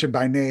Murray is mentioned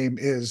by name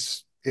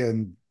is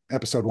in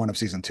episode 1 of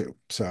season 2.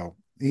 So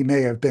he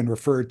may have been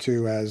referred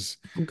to as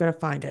I'm gonna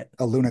find it.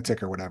 a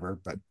lunatic or whatever,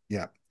 but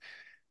yeah.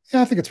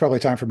 Yeah, I think it's probably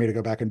time for me to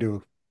go back and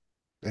do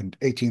an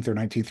 18th or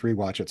 19th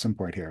rewatch at some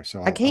point here.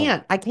 So I I'll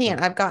can't. I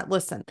can't.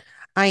 Listen,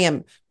 I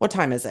am, what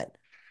time is it?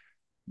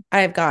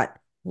 I have got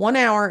 1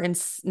 hour and,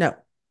 no,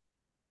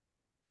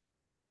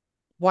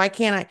 why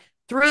can't I?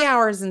 3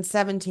 hours and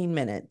 17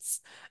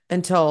 minutes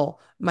until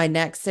my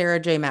next Sarah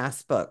J.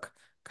 Maas book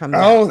comes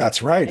oh, out.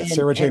 that's right. It's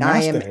Sarah J. And I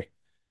Maas am, Day.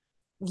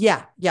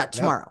 yeah, Yep.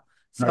 tomorrow.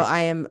 So Right. I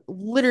am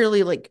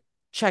literally like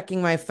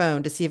checking my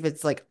phone to see if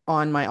it's like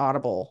on my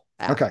Audible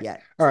app Okay.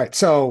 yet. All right.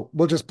 So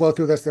we'll just blow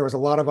through this. There was a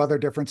lot of other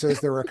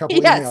differences. There were a couple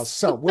emails. Yes.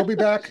 So we'll be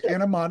back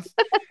in a month.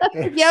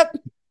 Yep.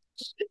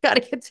 Got to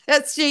get to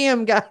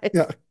SGM, guys.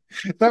 Yeah.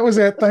 That was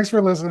it. Thanks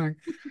for listening.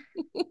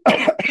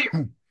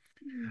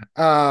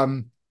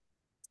 um,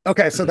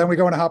 okay, so then we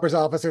go into Hopper's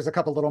office. There's a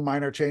couple little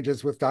minor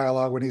changes with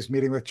dialogue when he's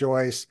meeting with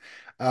Joyce,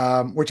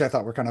 which I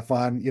thought were kind of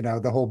fun. You know,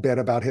 the whole bit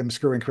about him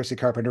screwing Chrissy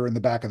Carpenter in the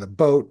back of the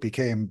boat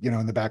became, you know,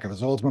 in the back of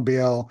his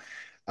Oldsmobile.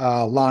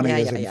 Lonnie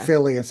is in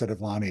Philly instead of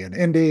Lonnie in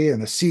Indy,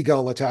 and the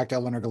seagull attacked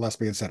Eleanor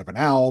Gillespie instead of an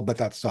owl, but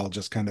that's all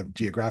just kind of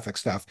geographic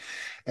stuff.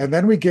 And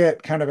then we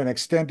get kind of an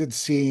extended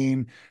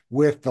scene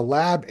with the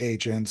lab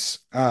agents.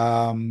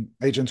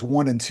 Agents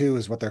 1 and 2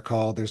 is what they're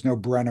called. There's no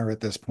Brenner at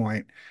this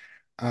point.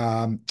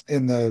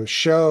 In the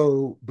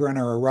show,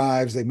 Brenner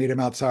arrives, they meet him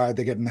outside,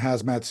 they get in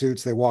hazmat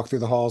suits, they walk through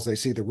the halls, they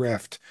see the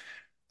rift,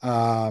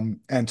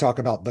 and talk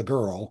about the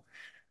girl.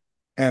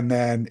 And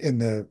then in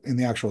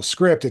the actual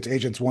script, it's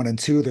Agents 1 and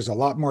 2. There's a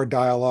lot more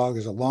dialogue.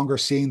 There's a longer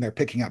scene. They're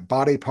picking up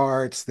body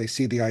parts. They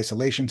see the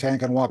isolation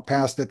tank and walk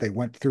past it. They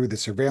went through the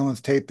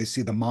surveillance tape. They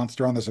see the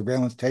monster on the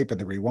surveillance tape and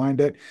they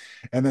rewind it.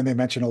 And then they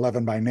mention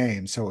 11 by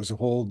name. So it was a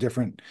whole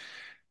different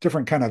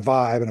kind of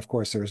vibe. And of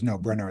course, there was no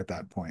Brenner at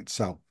that point.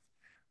 So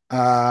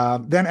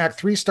then Act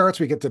 3 starts.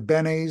 We get to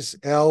Benny's.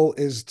 Elle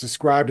is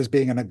described as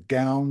being in a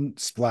gown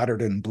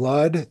splattered in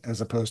blood, as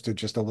opposed to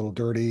just a little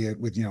dirty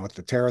with, you know, with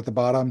the tear at the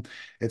bottom.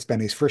 It's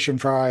Benny's fish and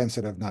fry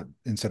instead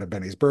of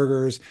Benny's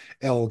burgers.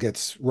 Elle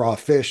gets raw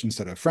fish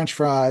instead of French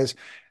fries.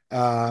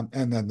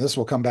 And then this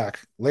will come back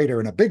later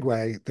in a big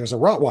way. There's a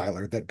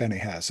Rottweiler that Benny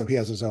has, so he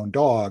has his own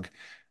dog.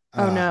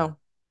 Oh no.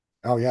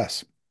 Oh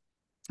yes.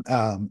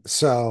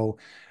 So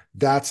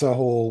that's a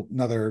whole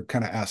another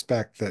kind of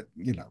aspect that,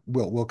 you know,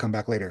 we'll come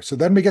back later. So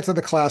then we get to the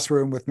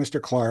classroom with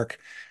Mr. Clark.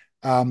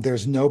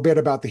 There's no bit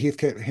about the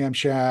Heathkit ham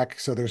shack,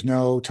 so there's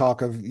no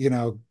talk of, you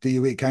know, do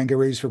you eat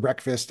kangaroos for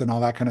breakfast and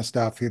all that kind of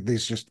stuff.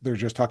 They're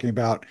just talking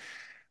about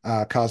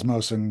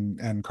Cosmos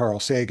and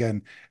Carl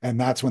Sagan, and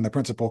that's when the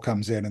principal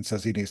comes in and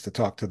says he needs to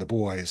talk to the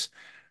boys.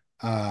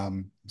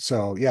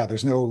 So yeah,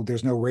 there's no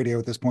radio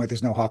at this point.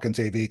 There's no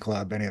Hawkins AV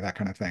Club, any of that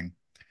kind of thing.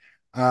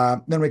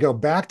 Then we go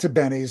back to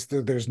Benny's.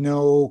 There's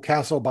no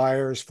Castle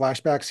Buyers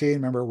flashback scene.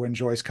 Remember when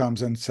Joyce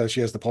comes and says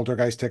she has the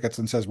poltergeist tickets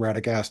and says we're out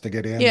of gas to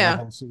get in? Yeah.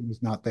 That whole scene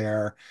is not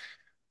there.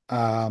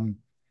 And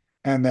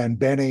then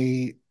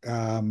Benny,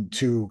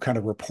 to kind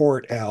of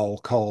report Elle,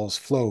 calls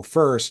Flo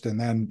first and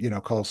then, you know,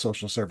 calls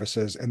social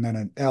services. And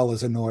then Elle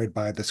is annoyed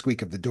by the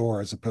squeak of the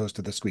door as opposed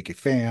to the squeaky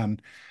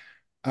fan.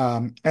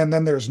 And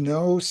then there's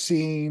no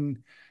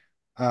scene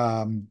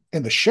in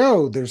the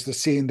show. There's the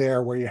scene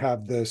there where you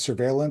have the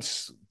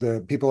surveillance,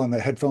 the people in the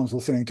headphones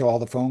listening to all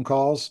the phone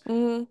calls,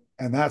 Mm-hmm.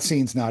 and that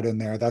scene's not in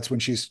there. That's when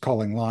she's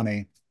calling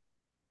Lonnie,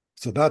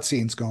 so that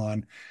scene's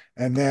gone.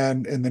 And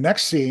then in the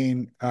next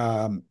scene,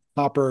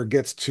 Hopper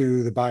gets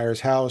to the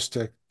buyer's house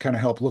to kind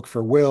of help look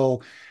for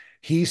Will.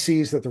 He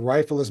sees that the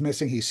rifle is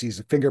missing. He sees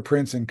the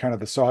fingerprints and kind of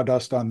the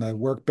sawdust on the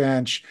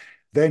workbench.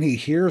 Then he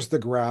hears the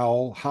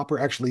growl. Hopper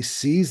actually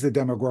sees the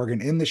Demogorgon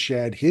in the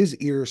shed. His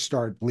ears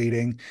start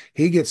bleeding.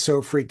 He gets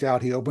so freaked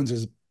out, he opens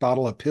his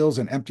bottle of pills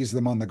and empties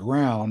them on the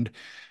ground.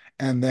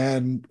 And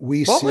then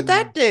What would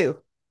that do?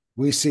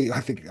 we see,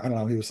 I think, I don't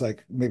know, he was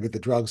like, maybe the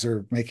drugs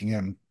are making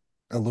him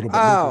a little bit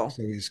Oh. loopy,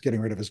 so he's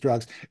getting rid of his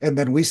drugs. And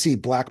then we see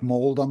black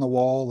mold on the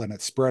wall and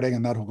it's spreading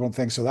and that whole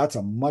thing. So that's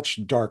a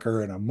much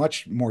darker and a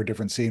much more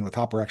different scene with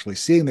Hopper actually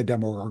seeing the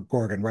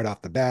Demogorgon right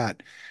off the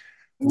bat,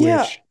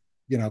 Yeah. which,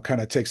 you know,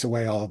 kind of takes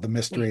away all of the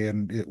mystery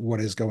and what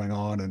is going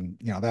on and,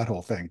 you know, that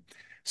whole thing.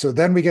 So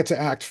then we get to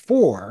Act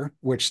 4,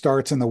 which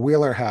starts in the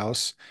Wheeler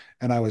house.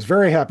 And I was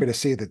very happy to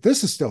see that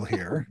this is still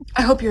here.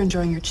 I hope you're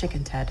enjoying your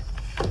chicken, Ted.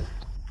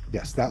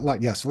 Yes, that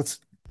line. Yes, let's.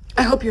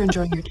 I hope you're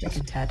enjoying your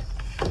chicken, Ted.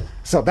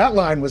 So that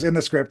line was in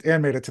the script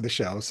and made it to the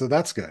show. So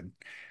that's good.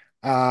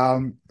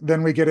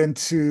 Then we get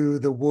into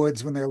the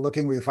woods when they're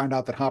looking. We find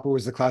out that Hopper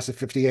was the class of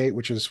 58,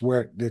 which is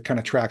where it kind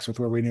of tracks with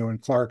where we knew.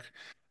 And Clark,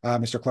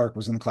 Mr. Clark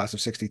was in the class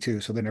of 62.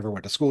 So they never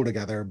went to school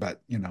together,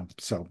 but, you know,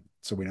 so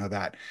we know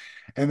that.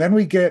 And then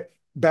we get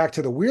back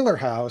to the Wheeler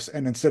house.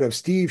 And instead of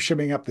Steve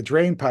shimmying up the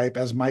drain pipe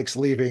as Mike's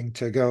leaving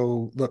to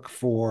go look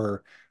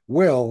for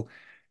Will,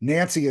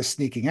 Nancy is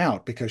sneaking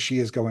out because she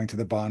is going to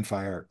the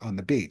bonfire on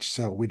the beach.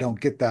 So we don't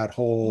get that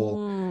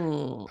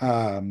whole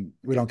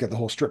we don't get the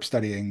whole strip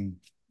studying,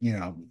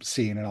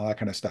 scene and all that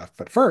kind of stuff.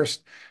 But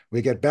first,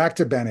 we get back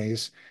to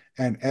Benny's,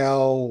 and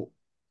Elle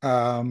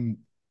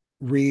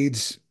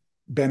reads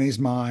Benny's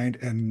mind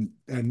and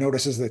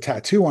notices the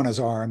tattoo on his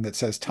arm that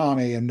says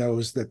Tommy and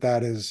knows that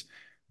that is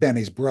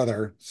Benny's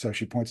brother. So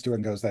she points to it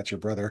and goes, "That's your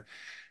brother."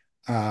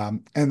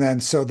 And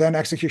then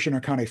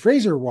Executioner Connie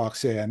Fraser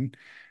walks in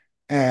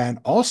and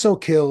also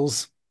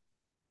kills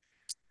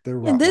the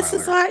And this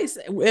is Rottweiler.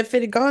 why, if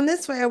it had gone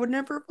this way, I would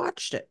never have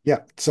watched it. Yeah.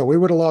 So we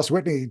would have lost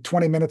Whitney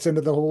 20 minutes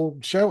into the whole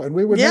show, and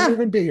we would never Yeah.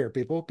 even be here,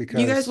 people, because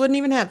You guys wouldn't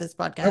even have this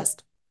Nope. podcast.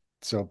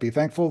 So be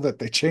thankful that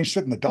they changed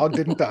it and the dog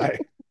didn't die.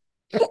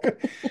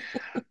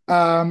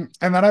 And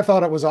then I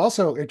thought it was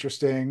also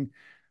interesting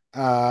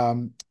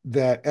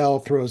that Elle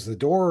throws the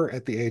door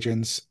at the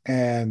agents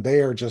and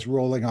they are just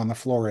rolling on the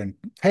floor in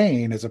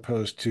pain as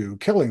opposed to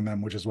killing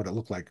them, which is what it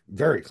looked like,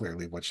 very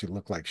clearly what she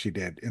looked like she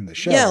did in the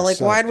show. Yeah, like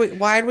So,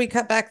 why'd we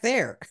cut back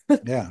there?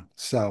 yeah.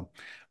 So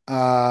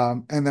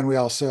and then we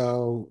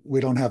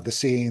don't have the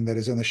scene that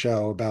is in the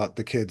show about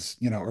the kids,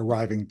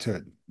 arriving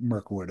to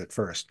Mirkwood at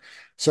first.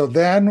 So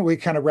then we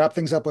kind of wrap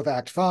things up with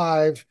Act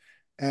 5,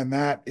 and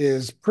that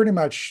is pretty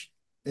much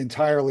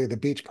entirely the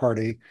beach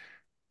party.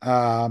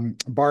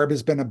 Barb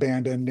has been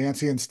abandoned.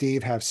 Nancy and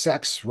Steve have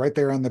sex right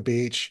there on the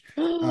beach.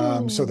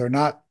 So they're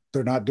not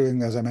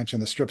doing, as I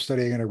mentioned, the strip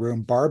studying in a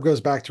room. Barb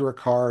goes back to her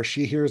car.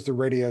 She hears the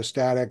radio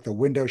static, the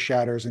window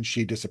shatters, and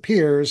she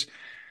disappears.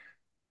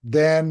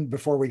 Then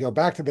before we go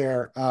back to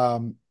there,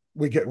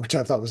 we get, which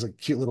I thought was a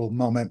cute little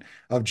moment,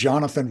 of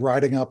Jonathan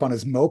riding up on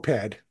his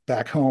moped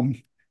back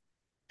home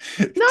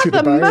Not to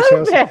the the buyer's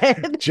house.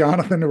 moped.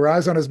 Jonathan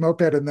arrives on his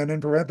moped, and then in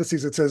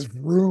parentheses it says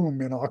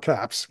 "vroom" in all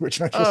caps,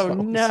 which I just Oh,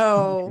 thought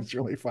no. was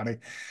really funny.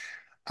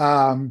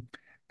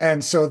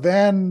 And so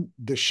then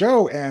the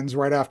show ends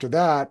right after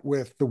that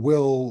with the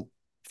Will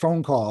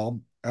phone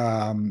call.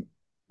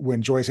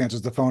 When Joyce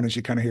answers the phone and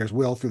she kind of hears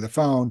Will through the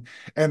phone,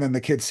 and then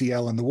the kids see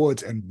Elle in the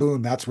woods, and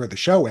boom, that's where the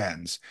show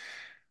ends.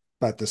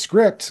 But the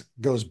script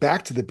goes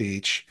back to the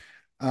beach.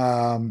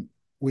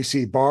 We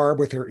see Barb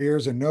with her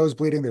ears and nose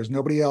bleeding. There's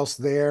nobody else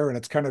there, and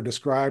it's kind of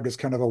described as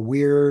kind of a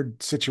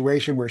weird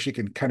situation where she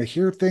can kind of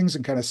hear things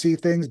and kind of see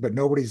things, but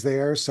nobody's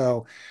there.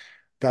 So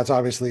that's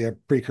obviously a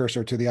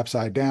precursor to the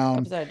Upside Down.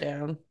 Upside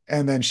down.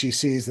 And then she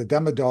sees the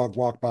Demodog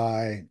walk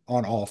by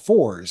on all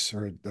fours,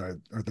 or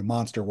the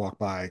monster walk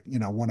by,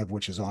 one of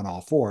which is on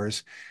all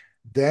fours.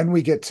 Then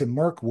we get to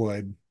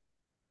Mirkwood,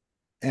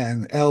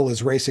 and Elle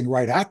is racing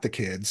right at the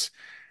kids,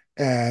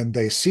 and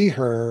they see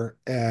her,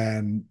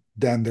 and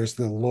then there's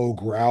the low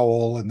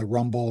growl and the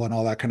rumble and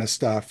all that kind of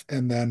stuff.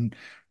 And then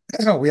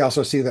we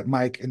also see that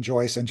Mike and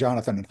Joyce and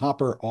Jonathan and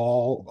Hopper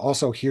all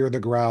also hear the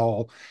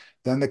growl.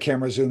 Then the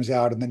camera zooms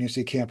out, and then you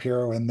see Camp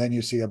Hero, and then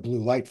you see a blue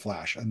light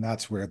flash, and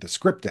that's where the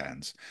script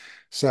ends.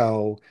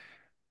 So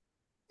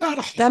not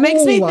a That makes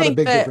whole me lot of think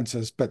big that-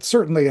 differences, but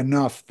certainly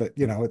enough that,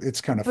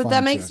 it's kind of But fun.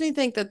 that makes me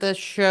think that the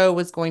show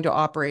was going to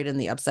operate in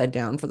the Upside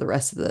Down for the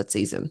rest of that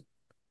season.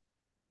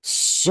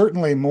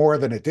 Certainly more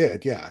than it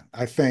did. Yeah.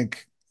 I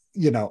think,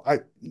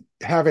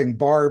 having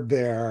Barb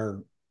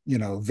there,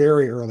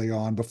 very early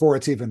on, before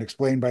it's even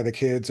explained by the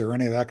kids or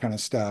any of that kind of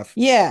stuff.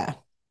 Yeah.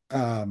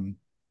 And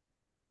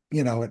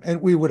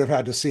we would have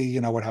had to see,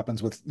 what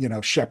happens with,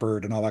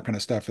 Shepard and all that kind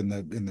of stuff in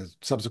the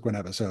subsequent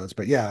episodes.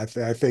 But yeah,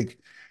 I think,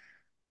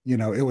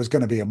 it was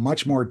going to be a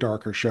much more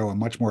darker show, a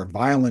much more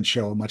violent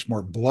show, a much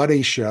more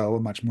bloody show, a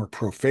much more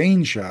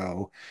profane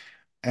show,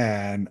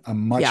 and a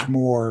much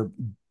more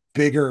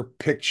bigger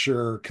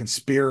picture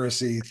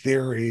conspiracy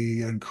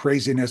theory and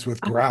craziness with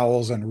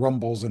growls and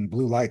rumbles and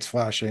blue lights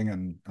flashing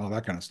and all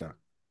that kind of stuff.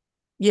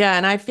 Yeah.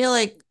 And I feel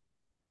like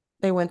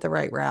they went the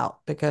right route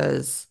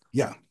because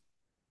Yeah.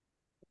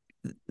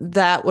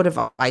 that would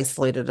have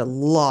isolated a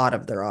lot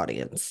of their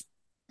audience.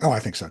 Oh, I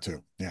think so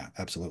too. Yeah,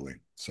 absolutely.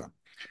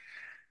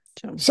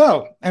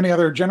 So any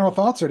other general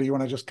thoughts, or do you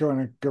want to just go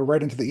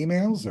right into the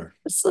emails, or?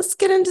 Let's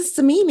get into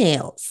some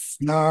emails.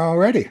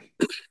 Alrighty.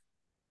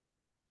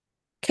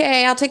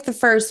 Okay, I'll take the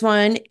first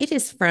one. It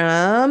is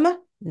from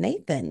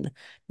Nathan.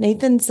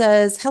 Nathan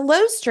says,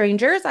 "Hello,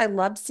 strangers. I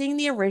love seeing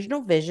the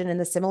original vision and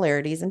the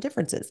similarities and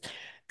differences.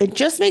 It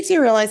just makes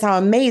you realize how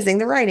amazing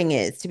the writing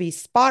is to be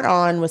spot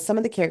on with some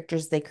of the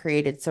characters they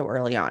created so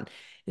early on.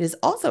 It is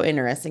also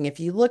interesting if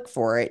you look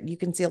for it, you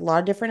can see a lot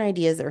of different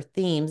ideas or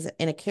themes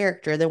in a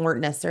character that weren't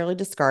necessarily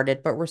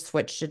discarded, but were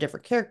switched to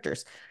different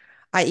characters,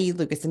 i.e.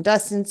 Lucas and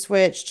Dustin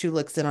switched, who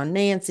looks in on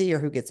Nancy or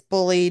who gets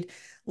bullied.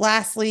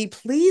 Lastly,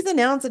 please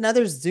announce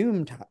another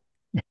Zoom time.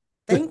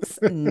 Thanks,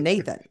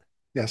 Nathan."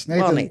 Yes,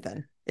 Nathan. Well,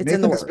 Nathan, it's Nathan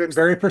in the has works. been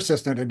very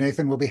persistent, and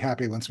Nathan will be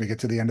happy once we get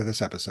to the end of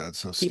this episode.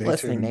 So Keep stay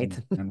listening, tuned,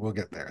 Nathan. and we'll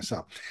get there.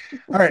 So,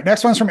 all right,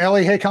 next one's from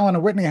Ellie. Hey, Colin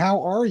and Whitney, how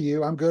are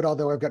you? I'm good,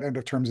 although I've got end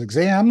of terms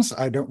exams.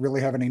 I don't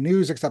really have any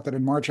news except that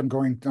in March I'm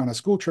going on a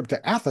school trip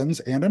to Athens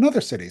and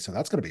another city, so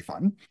that's going to be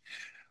fun.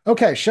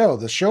 Okay,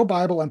 the show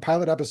Bible and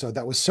pilot episode.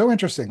 That was so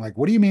interesting. Like,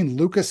 what do you mean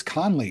Lucas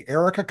Conley?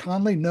 Erica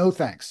Conley? No,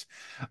 thanks.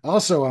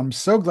 Also, I'm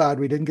so glad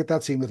we didn't get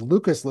that scene with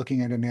Lucas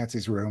looking into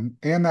Nancy's room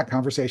and that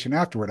conversation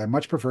afterward. I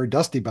much prefer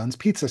Dusty Bun's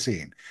pizza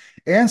scene.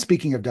 And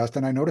speaking of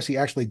Dustin, I noticed he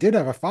actually did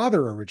have a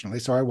father originally,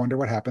 so I wonder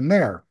what happened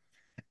there.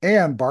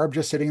 And Barb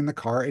just sitting in the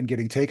car and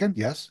getting taken?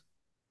 Yes.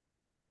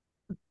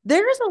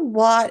 There's a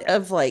lot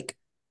of like,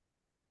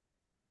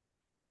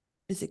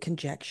 is it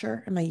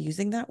conjecture? Am I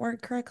using that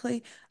word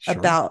correctly? Sure.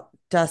 About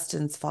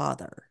Dustin's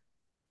father.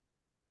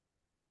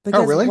 Oh,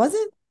 Because really?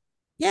 wasn't,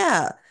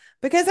 yeah,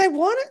 because I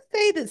want to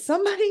say that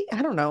somebody,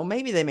 I don't know,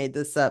 maybe they made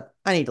this up.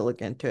 I need to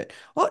look into it.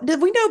 Well,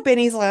 did we know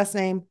Benny's last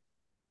name?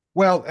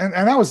 Well, and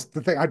that was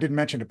the thing. I didn't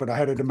mention it, but I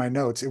had it in my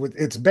notes.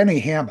 It's Benny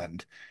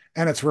Hammond,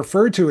 and it's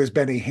referred to as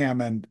Benny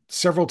Hammond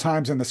several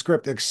times in the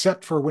script,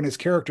 except for when his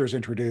character is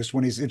introduced,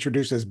 when he's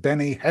introduced as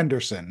Benny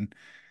Henderson,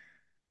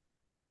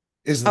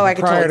 is the Oh, I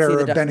could totally see proprietor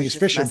the of Duffers Benny's just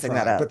Fishing messing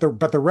that Fry. up.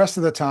 But the rest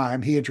of the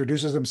time, he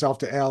introduces himself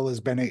to Elle as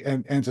Benny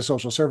and to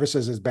social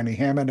services as Benny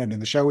Hammond, and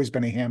in the show, he's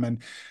Benny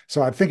Hammond.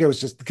 So I think it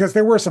was just because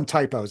there were some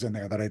typos in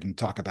there that I didn't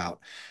talk about.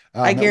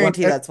 I At one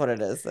guarantee that's what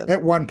it is then.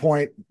 at one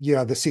point,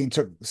 the scene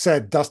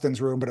said Dustin's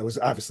room, but it was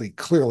obviously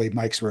clearly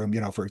Mike's room,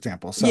 for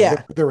example. So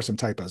Yeah, there were some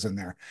typos in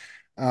there.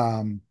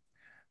 Um,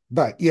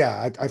 but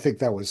yeah, I think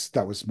that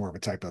was more of a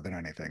typo than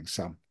anything.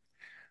 So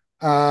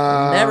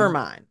well, never um,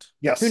 mind.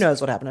 Who yes. knows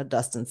what happened to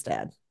Dustin's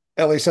dad?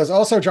 Ellie says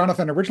also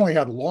Jonathan originally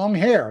had long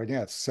hair.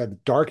 Yeah, it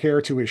said dark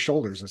hair to his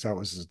shoulders, as that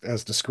was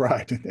as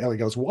described. And Ellie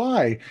goes,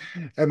 "Why?"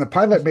 And the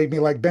pilot made me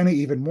like Benny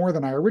even more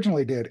than I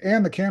originally did.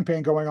 And the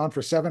campaign going on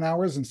for 7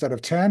 hours instead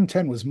of 10.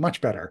 10 was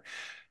much better.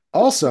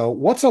 Also,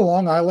 what's a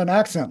Long Island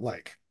accent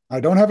like? I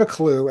don't have a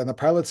clue, and the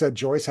pilot said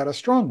Joyce had a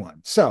strong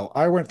one. So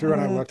I went through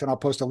and I Mm, looked, and I'll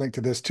post a link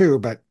to this too.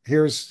 But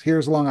here's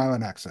Long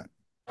Island accent.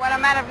 When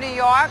I'm out of New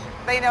York,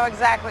 they know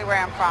exactly where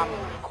I'm from.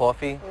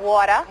 Coffee.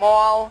 Water.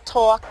 Mall.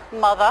 Talk.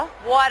 Mother.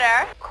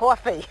 Water.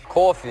 Coffee.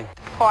 Coffee.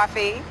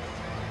 Coffee.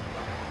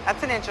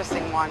 That's an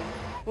interesting one.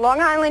 Long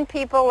Island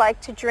people like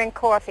to drink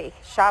coffee,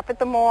 shop at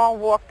the mall,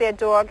 walk their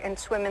dog, and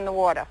swim in the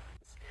water.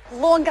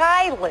 Long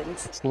Island.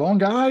 It's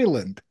Long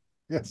Island.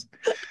 Yes.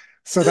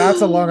 So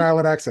that's a Long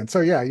Island accent.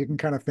 So yeah, you can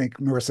kind of think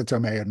Marissa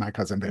Tomei and My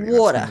Cousin Vinny.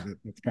 water.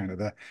 That's kind of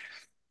the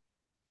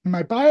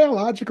my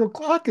biological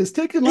clock is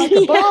ticking like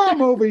a Yeah.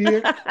 bomb over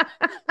here.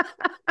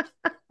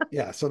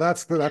 Yeah, so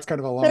that's kind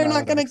of a Long They're not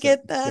Island going to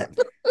accent. get that.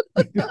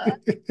 Yeah.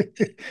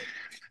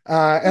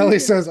 Ellie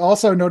says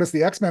also notice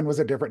the X-Men was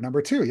a different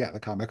number too. Yeah, the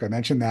comic I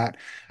mentioned that.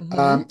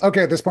 Mhm.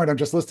 Okay, at this point I'm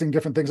just listing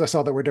different things I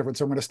saw that were different,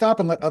 so I'm going to stop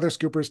and let other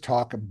scoopers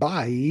talk.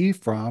 Bye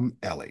from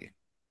Ellie.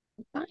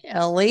 Hi,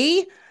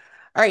 Ellie.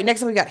 All right,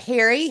 next up we got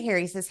Harry.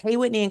 Harry says, "Hey,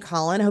 Whitney and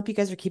Colin, hope you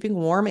guys are keeping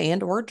warm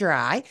and or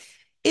dry.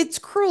 It's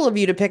cruel of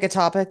you to pick a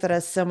topic that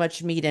has so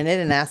much meat in it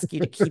and ask you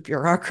to keep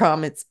your rock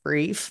comments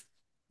brief.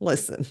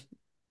 Listen,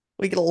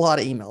 we get a lot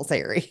of emails,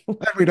 Harry. And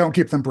we don't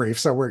keep them brief,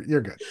 so you're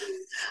good.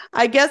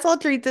 I guess I'll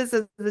treat this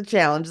as a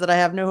challenge that I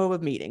have no hope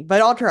of meeting,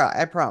 but I'll try,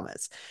 I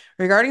promise.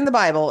 Regarding the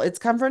Bible, it's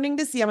comforting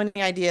to see how many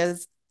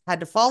ideas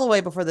had to fall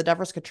away before the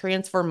Duffers could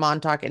transform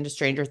Montauk into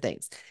Stranger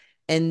Things.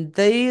 And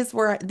these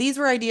were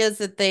ideas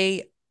that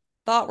they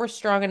thought were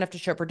strong enough to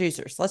show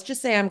producers. Let's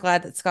just say I'm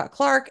glad that Scott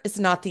Clark is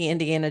not the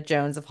Indiana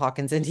Jones of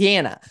Hawkins,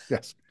 Indiana.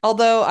 Yes.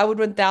 Although I would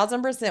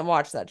 1000%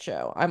 watch that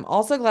show. I'm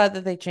also glad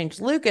that they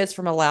changed Lucas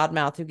from a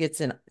loudmouth who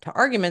gets into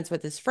arguments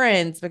with his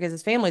friends because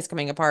his family's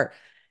coming apart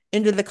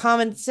into the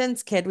common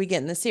sense kid we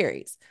get in the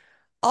series.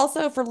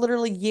 Also, for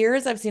literally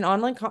years, I've seen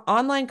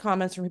online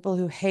comments from people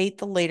who hate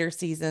the later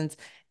seasons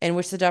and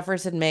wish the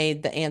Duffers had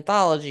made the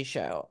anthology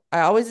show.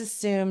 I always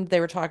assumed they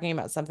were talking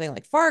about something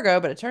like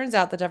Fargo, but it turns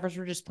out the Duffers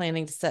were just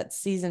planning to set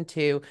season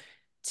 2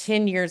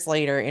 10 years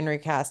later and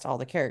recast all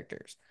the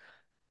characters.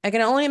 I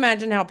can only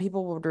imagine how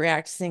people would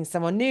react to seeing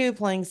someone new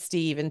playing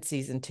Steve in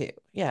season 2.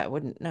 Yeah, it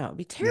wouldn't, no, it'd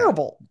be Yeah,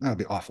 terrible. that would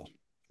be awful.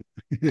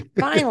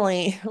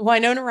 Finally,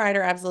 Winona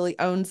Ryder absolutely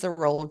owns the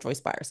role of Joyce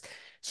Byers.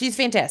 She's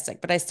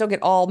fantastic, but I still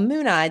get all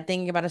moon-eyed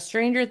thinking about a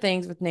Stranger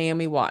Things with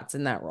Naomi Watts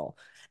in that role.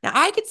 Now,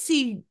 I could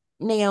see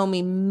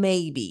Naomi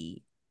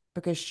maybe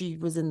because she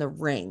was in The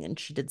Ring and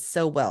she did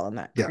so well in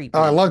that Yeah. Oh, I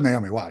creepy. love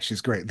Naomi Watts.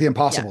 She's great. The Yeah.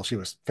 Impossible, she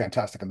was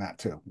fantastic in that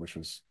too, which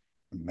was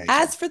amazing.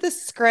 As for the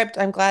script,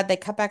 I'm glad they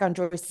cut back on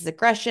Joyce's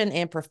aggression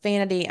and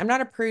profanity. I'm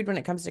not a prude when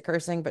it comes to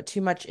cursing, but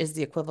too much is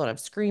the equivalent of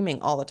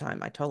screaming all the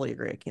time. I totally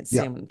agree. I can't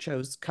Yeah. stand when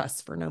shows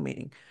cuss for no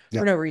meaning,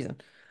 Yeah. for no reason.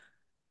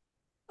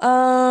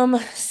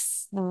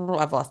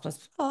 I've lost my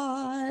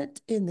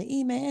spot in the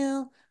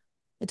email.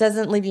 It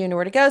doesn't leave you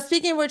anywhere to go.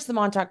 Speaking of which, the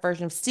Montauk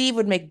version of Steve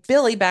would make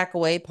Billy back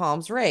away,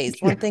 palms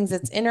raised. One Yeah. thing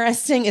that's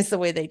interesting is the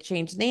way they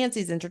changed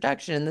Nancy's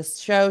introduction. In this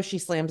show, she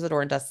slams the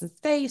door in Dustin's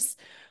face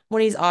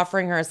when he's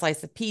offering her a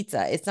slice of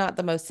pizza. It's not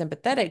the most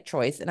sympathetic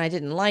choice, and I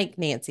didn't like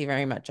Nancy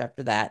very much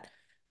after that.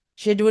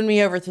 She had to win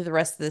me over through the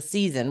rest of the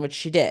season, which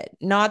she did.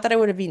 Not that I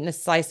would have eaten a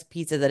slice of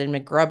pizza that had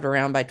been grubbed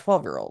around by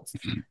 12-year-olds.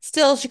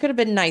 Still, she could have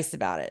been nice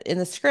about it. In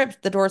the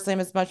script, the door slam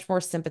is much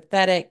more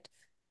sympathetic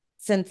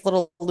since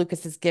little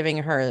Lucas is giving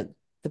her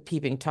the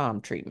peeping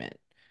Tom treatment.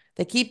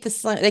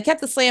 They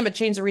kept the slam, but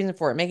changed the reason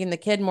for it, making the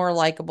kid more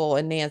likable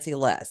and Nancy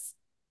less.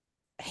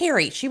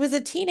 Harry, she was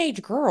a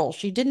teenage girl.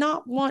 She did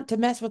not want to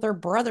mess with her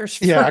brother's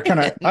Yeah,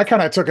 friend. I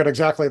kind of took it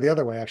exactly the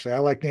other way, actually. I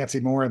like Nancy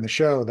more in the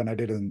show than I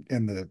did in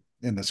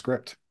the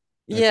script.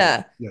 I thought,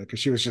 Yeah. yeah, because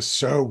she was just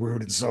so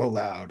rude and so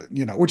loud,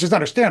 which is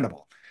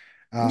understandable.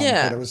 But it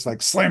Yeah. was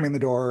like slamming the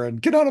door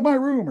and get out of my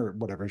room or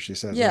whatever she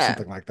says or Yeah.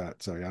 something like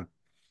that. So yeah.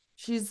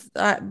 She's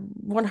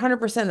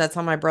 100% that's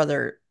how my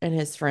brother and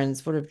his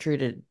friends would have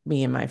treated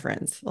me and my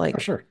friends. Oh,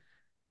 Like, sure.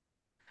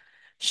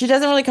 she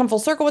doesn't really come full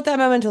circle with that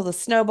moment until the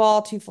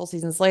snowball 2 full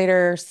seasons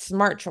later.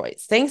 Smart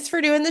choice. Thanks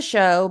for doing the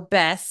show.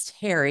 Best,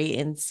 Harry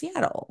in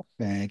Seattle.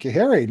 Thank you,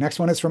 Harry. Next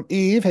one is from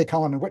Eve. Hey,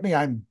 Colin and Whitney,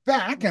 I'm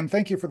back and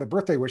thank you for the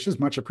birthday wishes.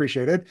 Much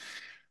appreciated.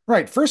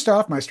 Right. First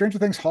off, my Stranger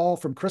Things haul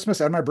from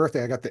Christmas and my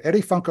birthday. I got the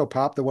Eddie Funko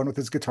Pop, the one with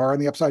his guitar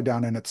and the upside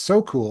down, and it's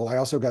so cool. I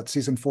also got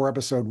season 4,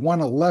 episode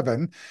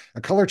 111,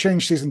 a color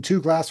change season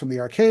 2 glass from the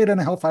arcade,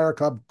 and a Hellfire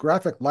Club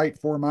graphic light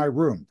for my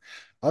room.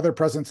 Other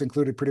presents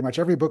included pretty much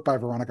every book by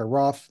Veronica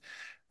Roth,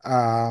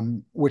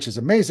 which is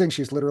amazing.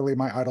 She's literally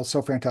my idol.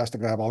 So fantastic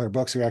to have all her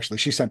books.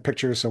 She sent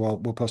pictures, so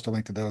we'll post a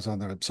link to those on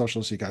the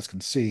socials so you guys can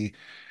see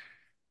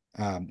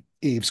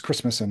Eve's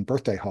Christmas and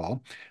birthday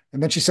haul.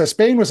 And then she says,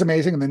 Spain was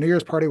amazing and the New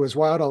Year's party was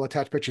wild. I'll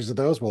attach pictures of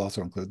those. We'll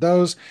also include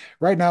those.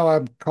 Right now,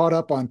 I'm caught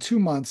up on 2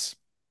 months.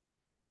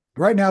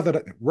 Right now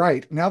that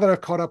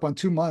I've caught up on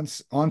 2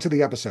 months onto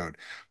the episode,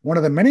 one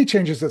of the many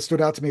changes that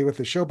stood out to me with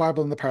the show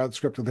Bible and the pilot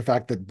script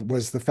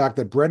was the fact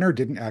that Brenner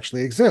didn't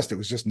actually exist. It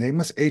was just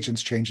nameless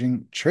agents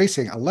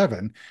tracing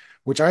 11,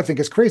 which I think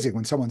is crazy.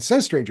 When someone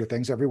says Stranger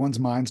Things, everyone's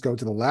minds go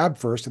to the lab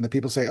first, and the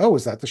people say, "Oh,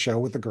 is that the show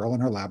with the girl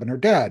in her lab and her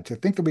dad?" To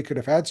think that we could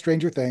have had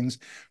Stranger Things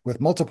with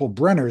multiple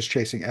Brenners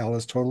chasing Elle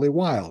is totally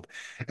wild.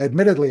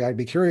 Admittedly, I'd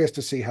be curious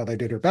to see how they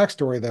did her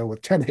backstory, though,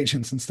 with 10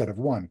 agents instead of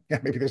one. Yeah,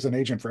 maybe there's an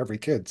agent for every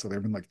kid, so there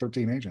have been like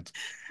 13 agents.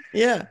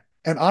 Yeah.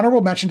 An honorable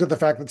mention to the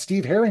fact that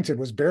Steve Harrington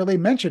was barely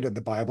mentioned in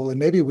the Bible, and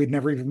maybe we'd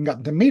never even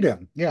gotten to meet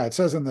him. Yeah, it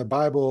says in the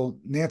Bible,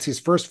 Nancy's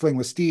first fling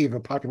with Steve, a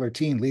popular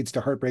teen, leads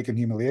to heartbreak and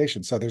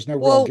humiliation. So there's no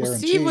real Well, Steve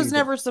guarantee was that.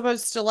 never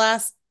supposed to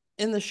last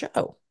in the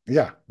show.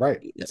 Yeah, right.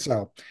 Either.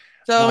 So,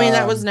 I mean,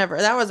 that wasn't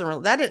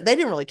really, they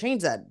didn't really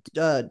change that.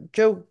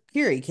 Joe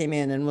Keery came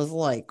in and was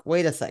like,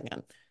 wait a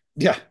second.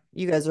 Yeah.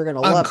 You guys are going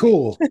to I'm love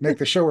cool. me. Make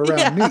the show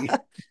around me.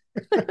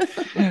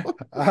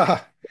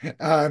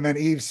 And then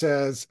Eve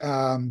says,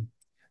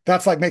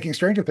 that's like making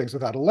Stranger Things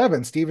without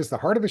 11. Steve is the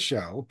heart of the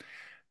show.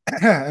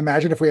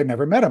 Imagine if we had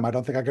never met him. I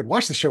don't think I could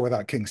watch the show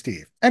without King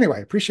Steve.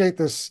 Anyway, appreciate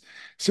this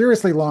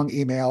seriously long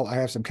email. I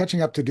have some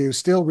catching up to do.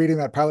 Still reading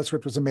that pilot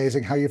script was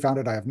amazing. How you found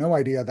it, I have no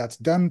idea. That's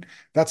done.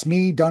 That's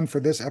me done for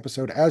this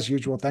episode as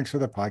usual. Thanks for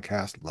the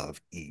podcast. Love,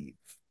 Eve.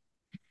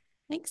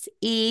 Thanks,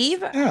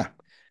 Eve. Yeah.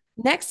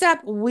 Next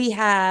up, we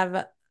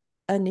have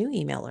a new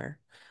emailer,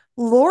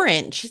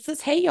 Lauren. She says,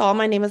 hey, y'all,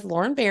 my name is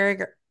Lauren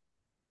Barriger.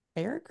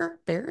 Barriger?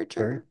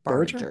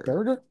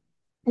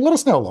 Let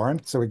us know,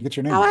 Lauren, so we can get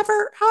your name.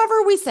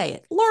 However we say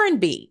it, Lauren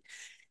B.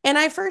 And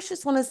I first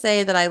just want to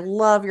say that I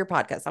love your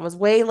podcast. I was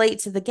way late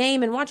to the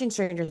game and watching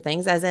Stranger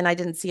Things, as in I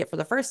didn't see it for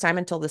the first time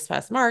until this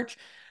past March.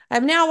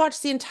 I've now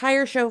watched the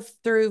entire show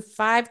through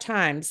 5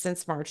 times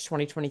since March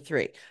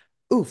 2023.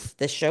 Oof,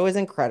 this show is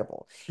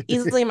incredible.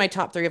 Easily in my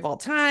top 3 of all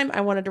time.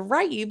 I wanted to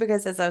write you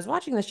because as I was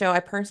watching the show,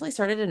 I personally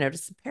started to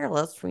notice some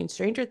parallels between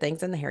Stranger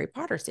Things and the Harry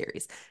Potter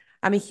series.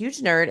 I'm a huge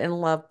nerd and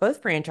love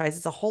both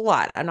franchises a whole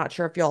lot. I'm not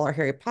sure if y'all are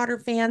Harry Potter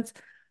fans.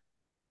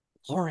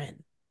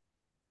 Lauren,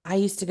 I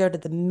used to go to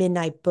the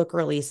midnight book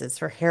releases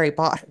for Harry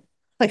Potter.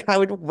 Like I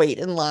would wait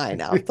in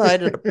line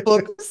outside at a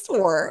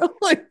bookstore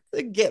like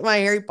to get my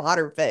Harry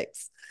Potter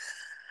fix.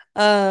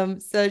 So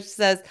she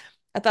says,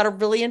 I thought a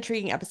really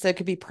intriguing episode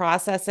could be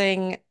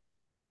processing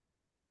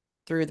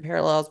through the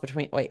parallels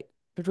between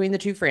the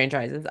 2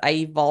 franchises,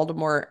 i.e.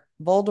 Voldemort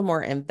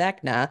and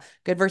Vecna,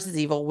 good versus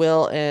evil,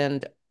 Will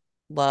and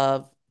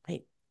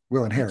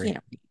Harry.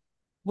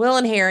 Will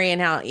and Harry, and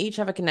how each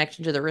have a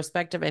connection to their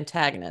respective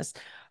antagonists.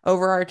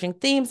 Overarching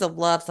themes of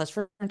love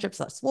 / friendship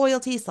 /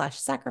 loyalty /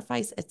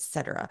 sacrifice,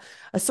 etc.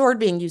 A sword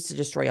being used to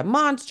destroy a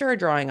monster,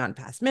 drawing on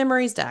past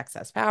memories to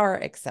access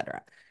power,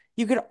 etc.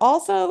 You could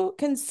also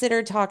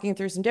consider talking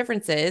through some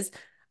differences,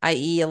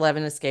 i.e.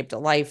 11 escaped a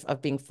life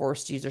of being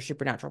forced to use their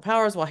supernatural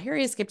powers, while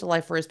Harry escaped a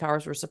life where his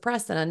powers were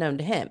suppressed and unknown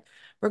to him.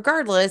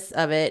 Regardless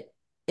of it,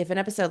 if an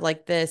episode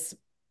like this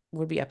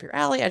would be up your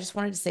alley, I just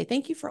wanted to say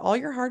thank you for all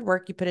your hard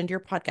work you put into your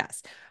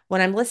podcast. When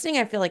I'm listening,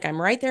 I feel like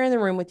I'm right there in the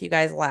room with you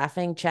guys,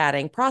 laughing,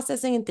 chatting,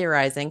 processing, and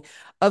theorizing,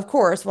 of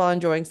course, while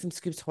enjoying some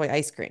Scoops Ahoy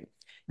ice cream.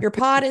 Your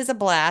pod is a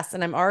blast,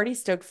 and I'm already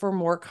stoked for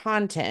more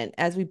content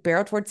as we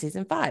barrel towards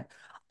season 5.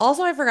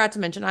 Also, I forgot to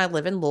mention I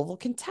live in Louisville,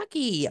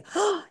 Kentucky.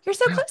 You're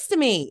so close to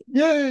me.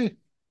 Yay.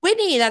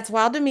 Whitney, that's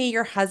wild to me.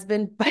 Your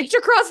husband biked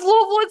across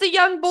Louisville as a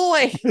young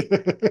boy.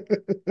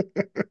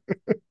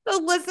 So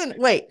listen,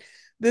 wait.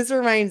 This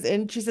reminds,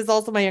 and she says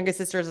also my youngest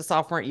sister is a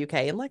sophomore at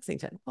UK in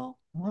Lexington. Well,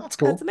 that's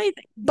cool. That's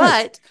amazing.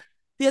 Nice. But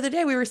the other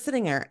day we were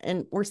sitting there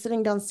and we're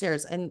sitting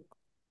downstairs and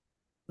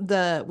Mike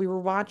and I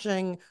were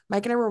watching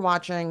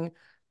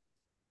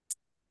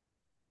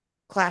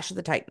Clash of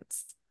the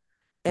Titans.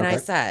 And I Okay.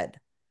 said,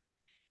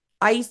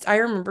 I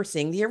remember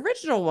seeing the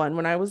original one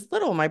when I was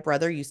little. My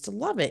brother used to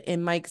love it.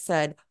 And Mike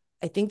said,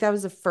 I think that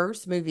was the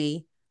first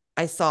movie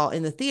I saw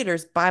in the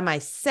theaters by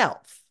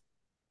myself.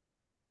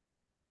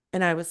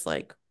 And I was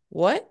like,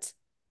 what?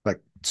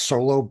 Like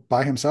solo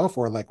by himself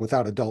or like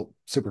without adult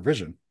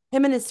supervision?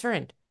 Him and his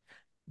friend.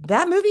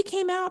 That movie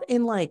came out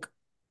in like,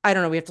 I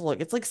don't know, we have to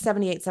look. It's like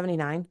 78,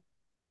 79,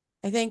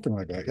 I think. Something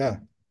like that. Yeah.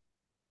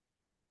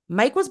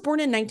 Mike was born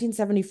in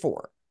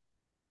 1974.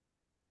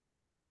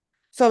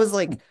 So I was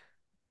like,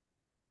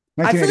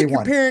 I feel like your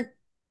 1981. parent,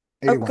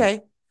 81.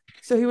 okay.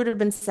 So he would have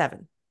been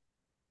 7.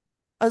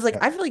 I was like,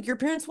 Yeah. I feel like your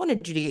parents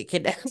wanted you to get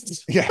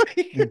kidnapped. Yeah.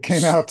 It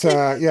came out,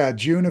 yeah,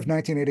 June of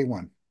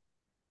 1981.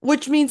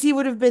 Which means he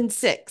would have been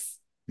 6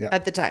 Yeah.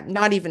 at the time,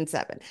 not even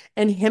 7.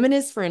 And him and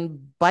his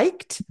friend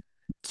biked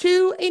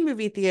to a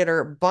movie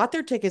theater, bought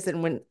their tickets,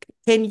 and went.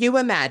 Can you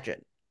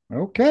imagine?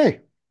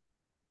 Okay.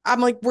 I'm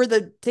like, were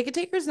the ticket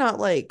takers not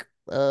like,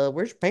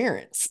 where's your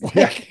parents?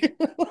 Yeah.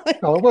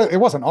 Like, No, it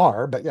wasn't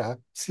R, but yeah.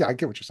 Yeah, I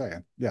get what you're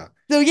saying. Yeah.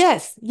 so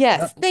yes,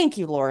 Yeah. thank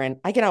you, Lauren.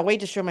 I cannot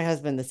wait to show my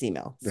husband this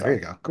email. There you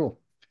go. Cool.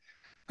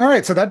 All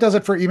right, so that does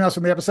it for emails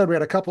from the episode. We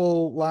had a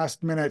couple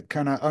last minute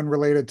kind of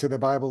unrelated to the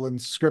Bible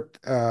and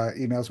script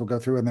emails we'll go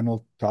through, and then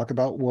we'll talk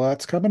about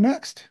what's coming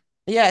next.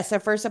 Yeah, so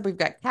first up, we've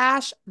got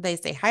Cash. They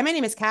say, hi, my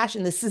name is Cash,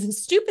 and this is a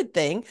stupid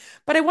thing,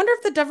 but I wonder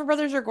if the Duffer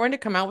Brothers are going to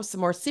come out with some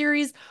more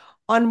series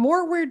on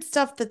more weird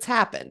stuff that's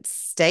happened.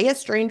 Stay a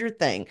Stranger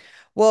Thing.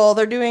 Well,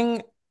 they're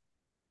doing,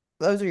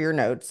 those are your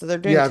notes. So they're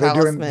doing Yeah, they're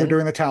Talisman.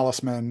 doing the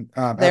Talisman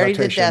They already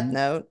did Death adaptation.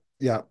 Note,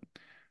 Yeah.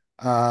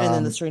 and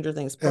then the Um, Stranger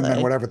Things and then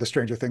play. whatever the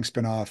Stranger Things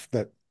spinoff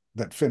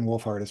that Finn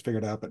Wolfhard has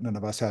figured out, but none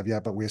of us have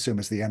yet, but we assume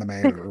is the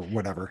anime or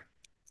whatever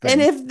And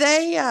thing.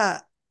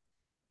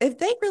 if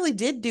they really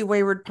did do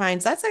Wayward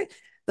Pines, that's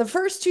the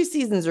first 2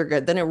 seasons are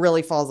good. Then it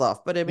really falls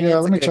off. But I mean, Yeah,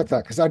 it's let a me good. check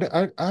that because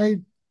I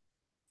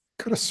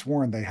could have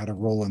sworn they had a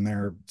role in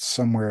there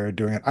somewhere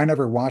doing it. I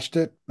never watched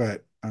it,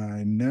 but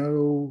I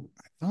know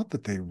I thought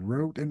that they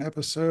wrote an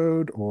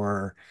episode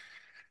or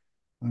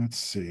let's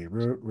see,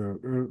 wrote.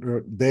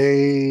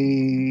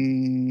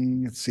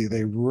 Let's see,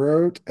 they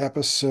wrote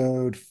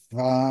episode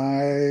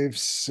 5,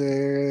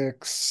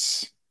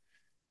 6,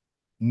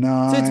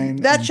 So it's 9,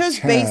 that and show's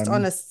based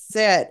on 10. a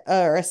set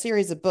or a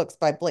series of books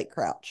by Blake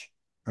Crouch.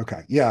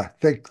 Okay. Yeah.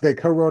 They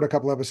co-wrote a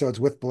couple episodes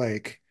with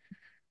Blake.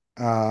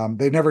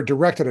 They never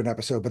directed an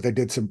episode, but they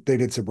did some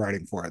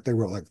writing for it. They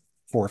wrote like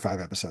 4 or 5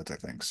 episodes, I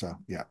think. So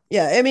yeah.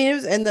 Yeah, I mean it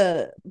was and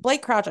the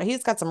Blake Crouch,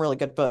 he's got some really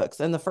good books,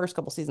 and the first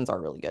couple seasons are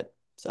really good.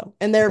 So,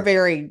 and they're Okay.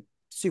 very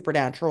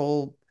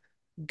supernatural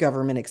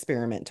government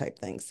experiment type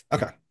things.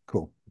 Okay,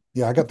 cool.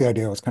 Yeah, I got the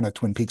idea it was kind of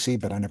Twin Peaksy,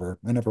 but I never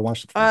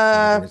watched it for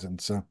whatever reason.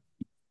 So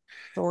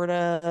Sort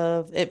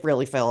of. It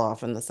really fell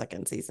off in the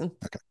second season.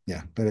 okay,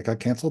 yeah, but it got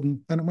canceled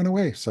and then it went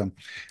away. So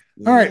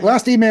all right,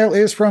 last Yeah. email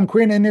is from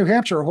Quinn in New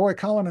Hampshire. Ahoy,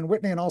 Colin and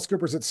Whitney and all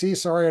scoopers at sea.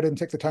 Sorry I didn't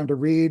take the time to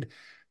read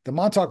the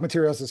Montauk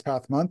materials this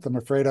past month. I'm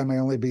afraid I may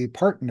only be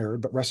part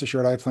nerd, but rest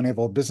assured I have plenty of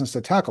old business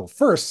to tackle.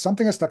 First,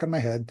 something has stuck in my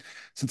head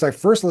since I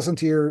first listened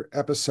to your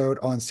episode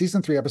on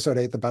season 3, episode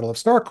 8, The Battle of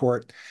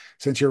Starcourt,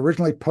 since you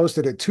originally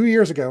posted it 2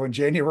 years ago in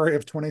January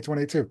of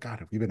 2022. God,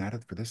 have we been at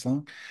it for this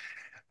long?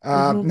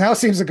 Now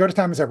seems as good a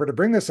time as ever to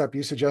bring this up.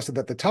 You suggested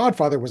that the Todd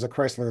father was a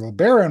Chrysler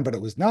LeBaron, but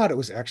it was not. It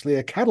was actually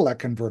a Cadillac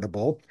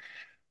convertible.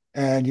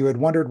 And you had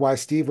wondered why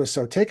Steve was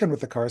so taken with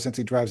the car since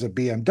he drives a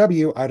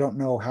BMW. I don't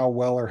know how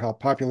well or how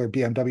popular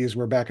BMWs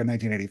were back in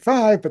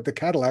 1985, but the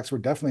Cadillacs were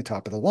definitely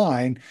top of the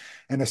line.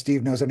 And if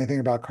Steve knows anything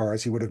about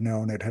cars, he would have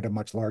known it had a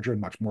much larger and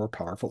much more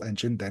powerful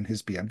engine than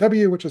his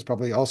BMW, which is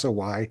probably also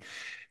why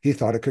he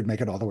thought it could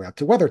make it all the way up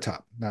to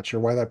Weathertop. Not sure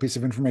why that piece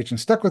of information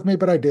stuck with me,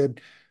 but I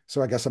did.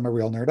 So I guess I'm a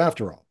real nerd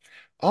after all.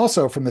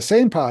 Also, from the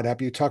same pod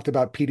app, you talked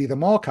about Petey the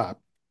Mall Cop.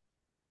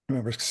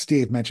 Remember,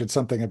 Steve mentioned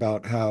something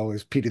about how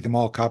is Petey the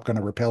Mall Cop going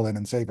to repel in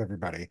and save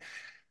everybody,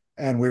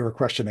 and we were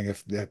questioning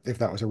if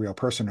that was a real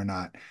person or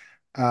not.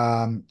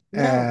 No,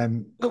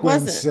 And it Quinn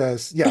wasn't.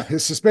 says, yeah,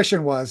 his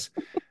suspicion was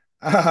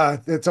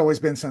it's always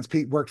been since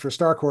Pete worked for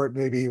Starcourt.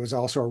 Maybe he was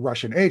also a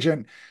Russian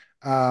agent,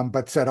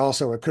 but said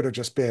also it could have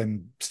just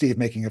been Steve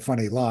making a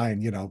funny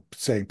line,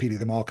 saying Petey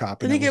the Mall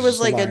Cop, I and think it it was was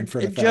just a like line for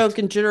a an joke effect.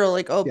 in general,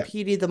 like, oh, Yeah.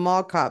 Petey the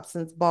mall cop,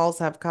 since balls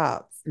have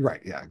cops.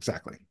 Right. Yeah,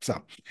 exactly.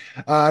 So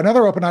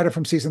another open item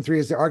from season 3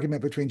 is the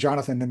argument between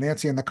Jonathan and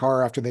Nancy in the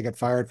car after they get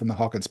fired from the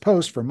Hawkins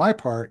Post. For my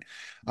part,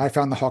 I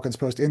found the Hawkins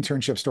Post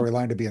internship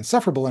storyline to be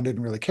insufferable and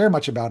didn't really care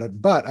much about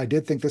it, but I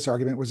did think this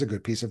argument was a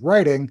good piece of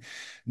writing.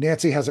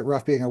 Nancy has it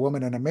rough being a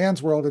woman in a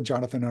man's world, and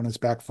Jonathan on his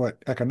back foot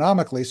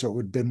economically, so it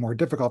would have been more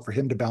difficult for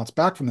him to bounce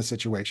back from the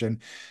situation.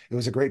 It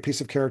was a great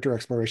piece of character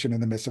exploration in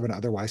the midst of an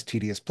otherwise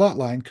tedious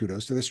plotline.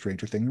 Kudos to the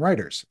Stranger Things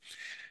writers.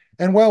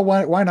 And well,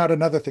 why not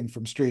another thing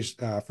from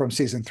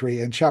season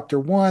 3? In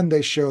chapter 1,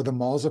 they show the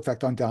mall's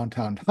effect on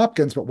downtown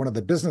Hopkins, but one of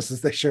the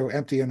businesses they show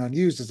empty and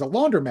unused is a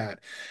laundromat.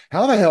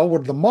 How the hell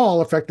would the mall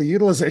affect the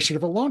utilization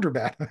of a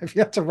laundromat? If you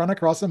had to run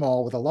across a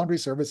mall with a laundry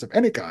service of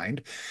any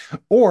kind,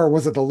 or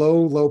was it the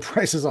low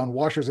prices on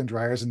washers and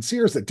dryers and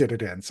Sears that did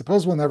it in?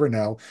 Suppose we'll never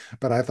know,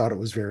 but I thought it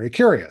was very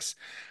curious.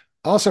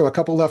 Also, a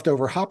couple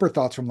leftover Hopper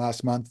thoughts from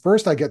last month.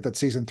 First, I get that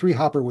season 3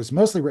 Hopper was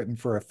mostly written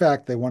for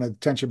effect. They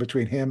wanted tension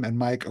between him and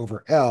Mike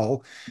over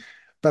Elle,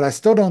 but I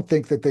still don't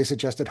think that they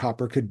suggested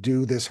Hopper could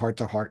do this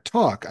heart-to-heart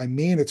talk. I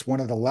mean, it's one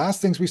of the last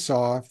things we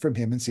saw from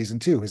him in season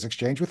 2, his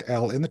exchange with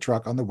Elle in the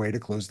truck on the way to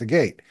close the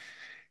gate.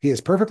 He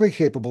is perfectly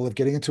capable of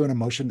getting into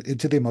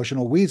the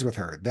emotional weeds with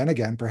her. Then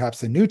again,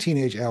 perhaps the new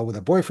teenage Elle with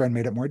a boyfriend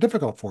made it more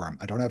difficult for him.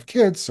 I don't have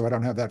kids, so I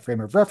don't have that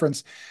frame of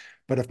reference,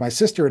 but if my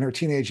sister in her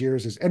teenage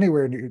years is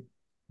anywhere near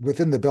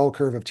within the bell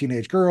curve of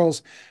teenage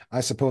girls,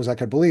 I suppose I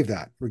could believe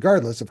that.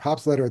 Regardless, if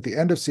Hop's letter at the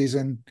end of the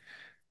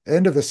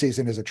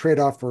season is a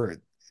trade-off for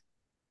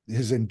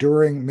his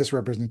enduring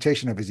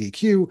misrepresentation of his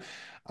EQ,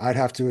 I'd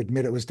have to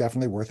admit it was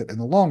definitely worth it in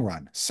the long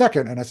run.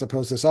 Second, and I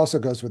suppose this also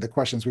goes with the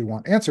questions we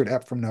want answered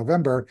up from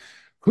November,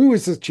 who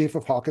is the chief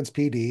of Hawkins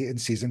PD in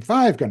season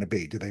 5 going to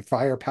be? Do they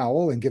fire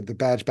Powell and give the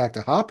badge back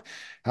to Hop?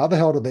 How the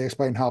hell do they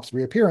explain Hop's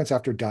reappearance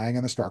after dying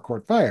in the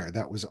Starcourt fire?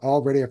 That was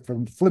already a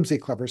flimsy,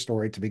 clever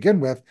story to begin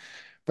with.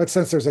 But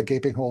since there's a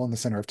gaping hole in the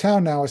center of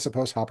town now, I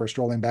suppose Hopper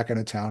strolling back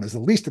into town is the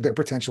least of their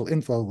potential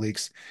inflow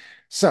leaks.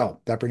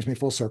 So that brings me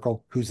full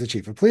circle. Who's the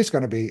chief of police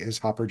going to be? Is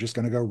Hopper just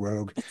going to go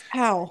rogue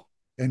Powell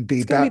and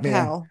be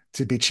Batman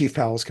to be Chief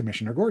Powell's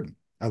Commissioner Gordon?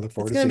 I look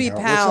forward to seeing how it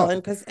works out. It's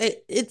going to be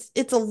Powell, because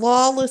it's a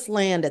lawless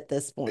land at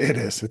this point. It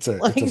is.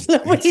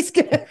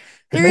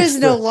 There is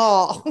no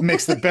law.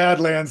 Makes the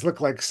Badlands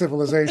look like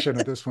civilization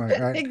at this point,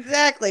 right?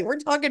 Exactly. We're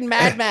talking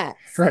Mad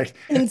Max. Right.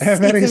 And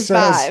then he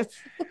says,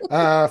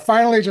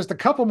 finally, just a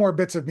couple more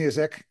bits of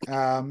music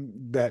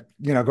that,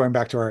 going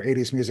back to our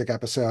 80s music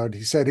episode,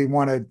 he said he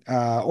wanted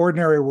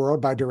Ordinary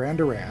World by Duran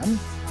Duran.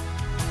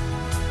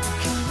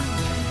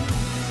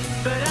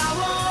 But I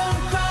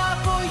won't cry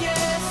for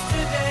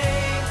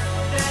yesterday.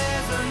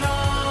 There's an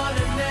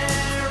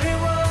ordinary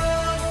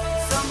world.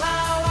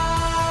 Somehow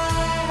I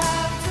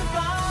have to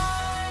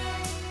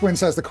find. Quinn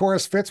says the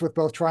chorus fits with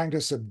both trying to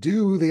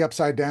subdue the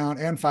upside down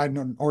and find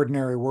an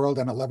ordinary world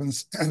and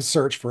Eleven's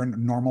search for a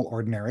normal,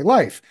 ordinary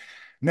life.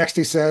 Next,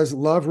 he says,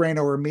 Love Reign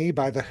Over Me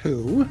by The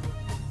Who.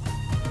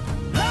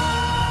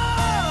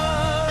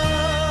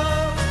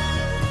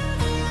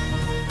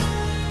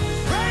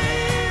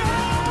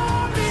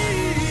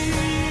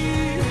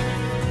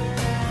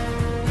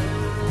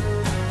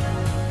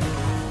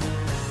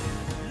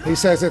 He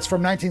says it's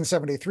from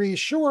 1973,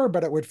 sure,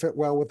 but it would fit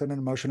well with an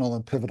emotional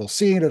and pivotal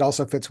scene. It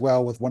also fits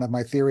well with one of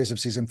my theories of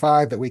season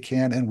 5 that we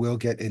can and will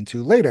get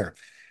into later.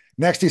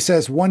 Next, he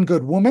says One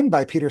Good Woman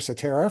by Peter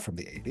Cetera from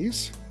the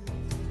 80s.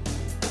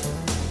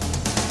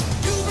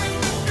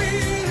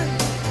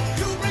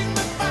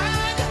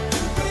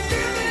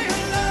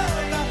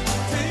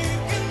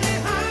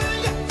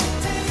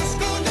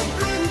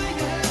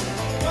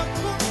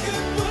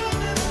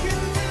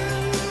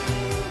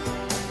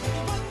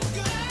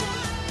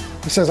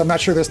 He says, I'm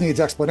not sure this needs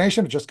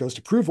explanation. It just goes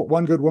to prove what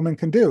One Good Woman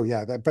can do.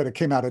 Yeah, but it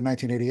came out in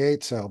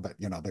 1988, so, but,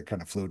 they're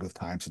kind of fluid with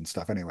times and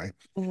stuff anyway.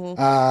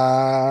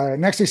 Mm-hmm.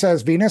 Next, he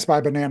says Venus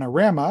by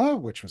Bananarama,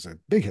 which was a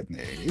big hit in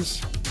the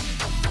 80s.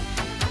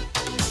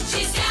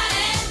 She's got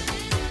it.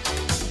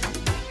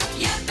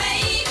 Yeah,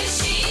 baby,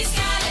 she's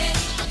got it.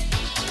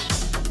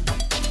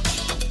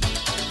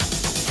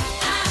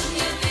 I'm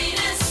your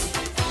Venus.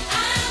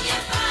 I'm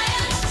your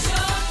fire.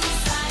 Your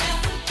desire.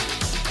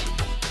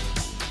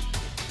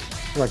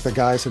 Like the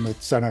guys in the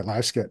Saturday Night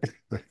Live skit.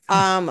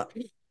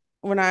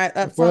 When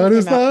that song what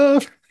is out,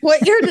 love?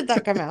 What year did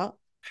that come out?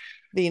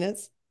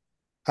 Venus.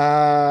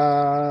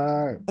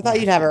 I thought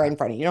you'd have it right in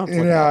front of you. You don't have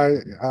to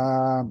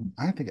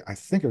look I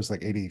think it was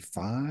like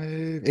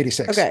 85,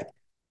 86. Okay.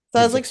 So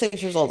I was like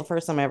 6 years old the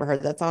first time I ever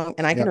heard that song,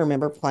 and I can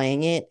remember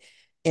playing it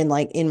in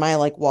my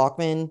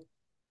Walkman,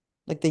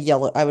 like the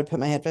yellow. I would put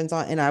my headphones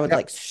on and I would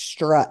like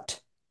strut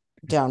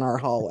down our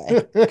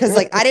hallway because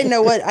I didn't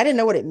know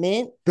what it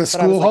meant. The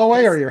school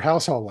hallway or your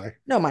house hallway?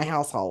 No, my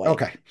house hallway.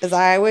 Okay. Because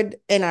I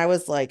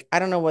was like, I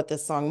don't know what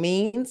this song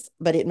means,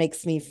 but it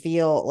makes me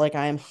feel like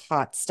I am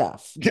hot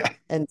stuff. Yeah.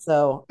 And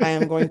so I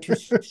am going to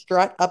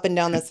strut up and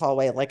down this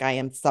hallway like I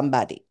am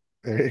somebody.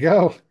 There you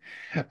go.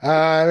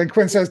 Then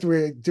Quinn says,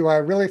 do I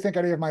really think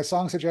any of my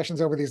song suggestions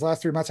over these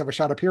last 3 months have a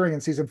shot appearing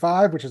in season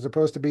 5, which is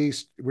supposed to be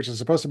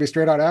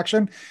straight out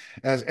action?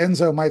 As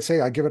Enzo might say,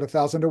 I give it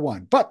 1,000 to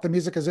 1. But the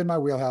music is in my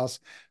wheelhouse,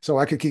 so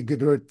I could keep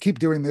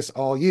doing this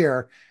all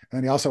year.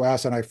 And he also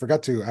asked, and I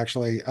forgot to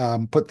actually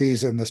put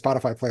these in the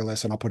Spotify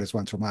playlist, and I'll put his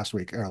ones from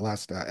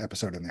last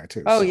episode in there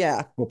too. Oh, so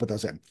yeah. We'll put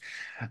those in.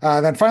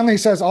 Then finally he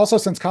says, also,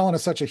 since Colin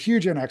is such a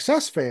huge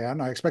NXS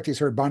fan, I expect he's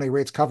heard Bonnie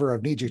Raitt's cover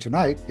of Need You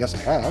Tonight. Yes, I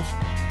have.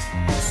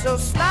 So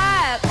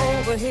slide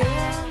over here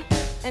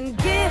and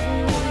give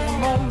me a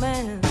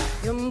moment.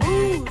 Your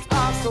moves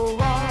are so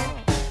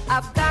raw.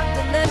 I've got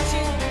to let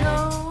you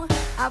know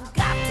I've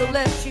got to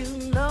let you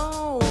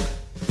know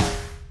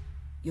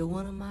you're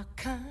one of my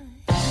kind.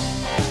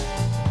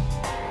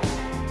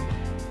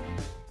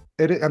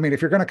 I mean,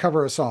 if you're going to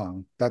cover a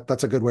song,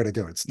 that's a good way to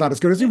do it. It's not as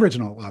good as the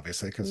original,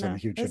 obviously, because I'm a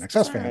huge it's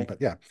NXS fan, alright. but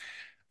yeah.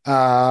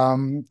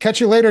 Catch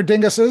you later,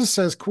 dinguses,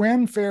 says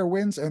Quinn. Fair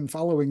winds and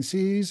following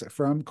seas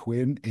from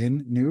Quinn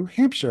in New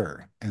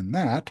Hampshire. And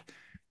that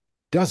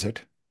does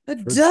it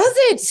It does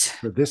it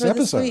for this for this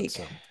episode. week.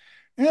 So,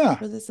 yeah.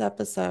 For this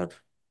episode.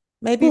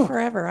 Maybe Whew.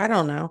 forever. I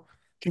don't know.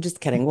 I'm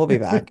just kidding. We'll be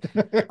back.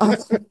 I'm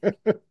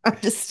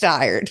just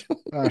tired.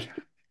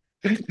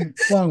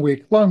 Long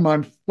week, long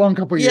month, long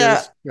couple Yeah.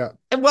 years. Yeah.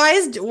 And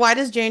why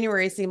does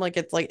January seem like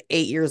it's like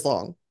 8 years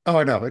long? Oh,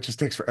 I know. It just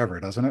takes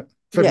forever, doesn't it?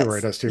 February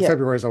Yes. does too. Yeah.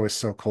 February is always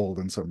so cold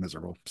and so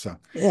miserable. So,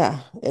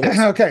 Yeah. It is.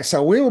 okay.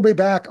 So we will be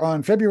back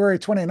on February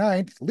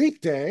 29th,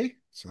 Leap Day.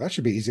 So that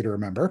should be easy to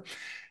remember.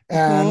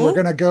 And we're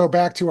going to go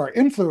back to our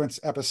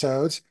influence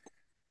episodes.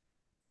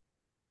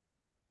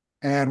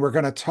 And we're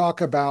going to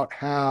talk about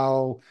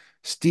how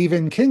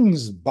Stephen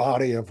King's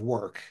body of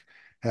work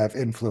have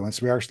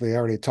influenced. We actually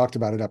already talked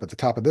about it up at the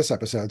top of this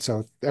episode.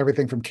 So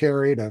everything from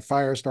Carrie to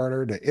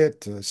Firestarter to It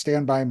to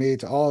Stand By Me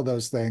to all of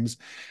those things,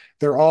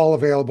 they're all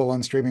available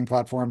on streaming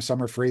platforms.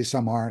 Some are free,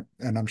 some aren't.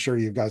 And I'm sure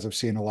you guys have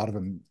seen a lot of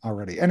them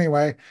already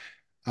anyway,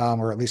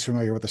 or at least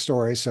familiar with the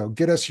story. So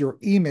get us your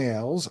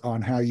emails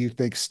on how you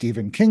think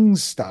Stephen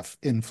King's stuff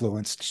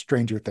influenced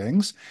Stranger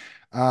Things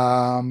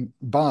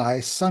by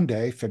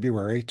Sunday,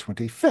 February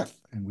 25th.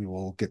 And we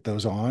will get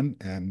those on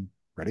and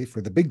ready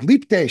for the big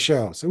Leap Day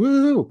show. So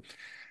woo!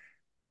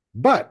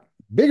 But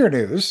bigger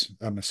news,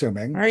 I'm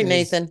assuming. All right,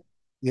 Nathan.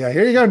 Yeah,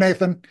 here you go,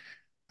 Nathan.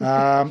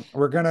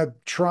 We're going to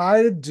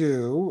try to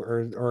do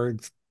or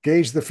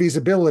gauge the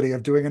feasibility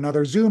of doing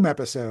another Zoom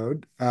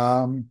episode.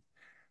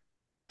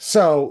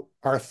 So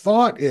our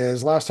thought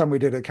is last time we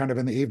did it kind of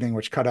in the evening,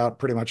 which cut out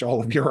pretty much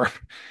all of Europe.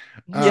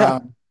 Yeah.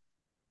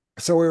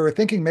 So we were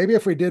thinking maybe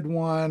if we did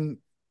one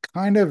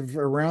kind of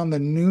around the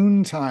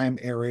noontime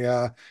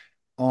area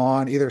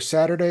on either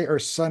Saturday or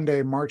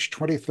Sunday, March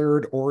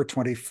 23rd or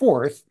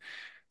 24th.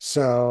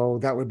 So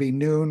that would be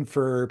noon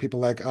for people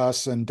like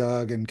us and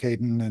Doug and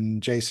Caden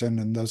and Jason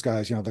and those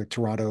guys, you know, the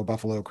Toronto,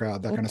 Buffalo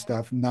crowd, that kind of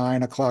stuff.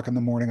 9 o'clock in the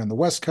morning on the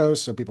West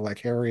Coast. So people like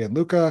Harry and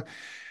Luca.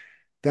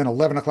 Then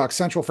 11 o'clock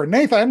Central for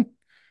Nathan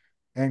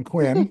and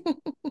Quinn.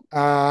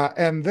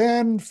 And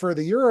then for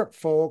the Europe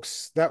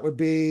folks, that would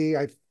be,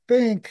 I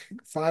think,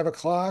 5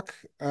 o'clock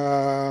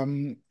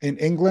in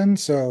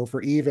England. So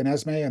for Eve and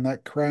Esme and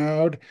that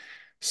crowd.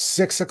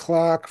 6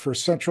 o'clock for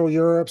Central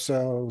Europe,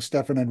 so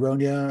Stefan and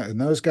Ronya and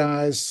those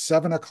guys.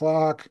 7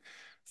 o'clock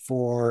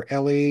for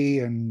Ellie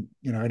and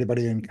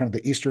anybody in kind of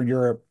the Eastern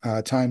Europe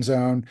time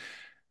zone.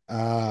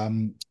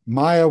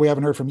 Maya, we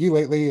haven't heard from you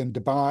lately in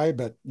Dubai,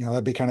 but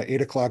that'd be kind of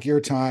 8 o'clock your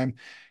time.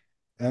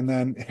 And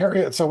then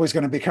Harriet's always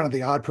going to be kind of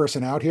the odd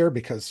person out here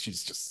because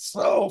she's just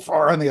so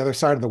far on the other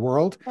side of the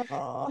world.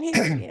 Oh,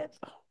 Harriet.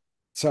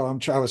 So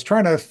I was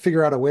trying to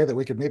figure out a way that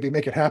we could maybe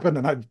make it happen,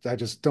 and I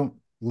just don't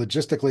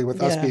logistically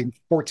with us being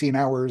 14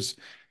 hours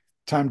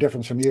time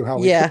difference from you, how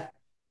we could.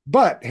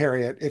 But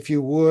Harriet, if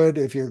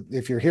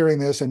you're hearing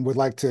this and would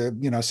like to,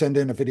 send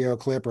in a video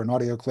clip or an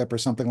audio clip or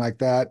something like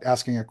that,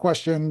 asking a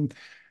question,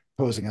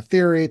 posing a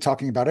theory,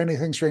 talking about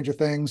anything Stranger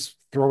Things,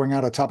 throwing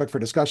out a topic for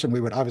discussion,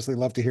 we would obviously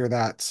love to hear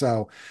that.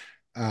 So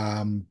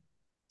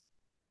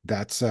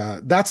that's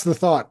the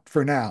thought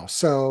for now.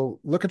 So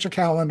look at your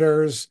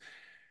calendars.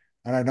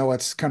 And I know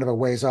it's kind of a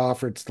ways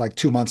off, or it's like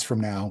 2 months from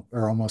now,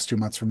 or almost 2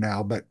 months from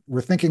now, but we're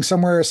thinking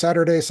somewhere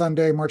Saturday,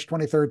 Sunday, March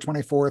 23rd,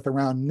 24th,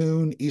 around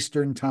noon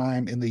Eastern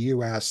time in the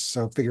US.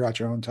 So figure out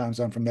your own time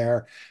zone from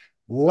there.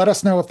 Let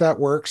us know if that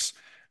works.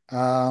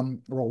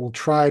 We'll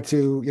try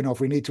to, if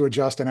we need to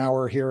adjust an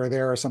hour here or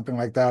there or something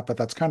like that, but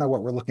that's kind of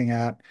what we're looking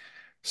at.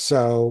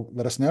 So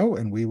let us know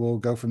and we will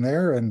go from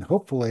there. And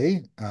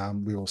hopefully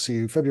we will see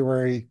you at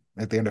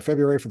the end of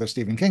February for the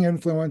Stephen King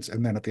influence.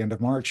 And then at the end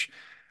of March,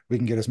 we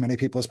can get as many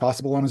people as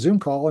possible on a Zoom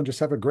call and just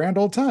have a grand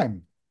old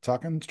time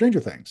talking Stranger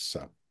Things.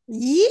 So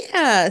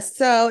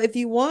if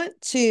you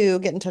want to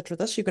get in touch with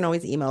us, you can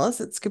always email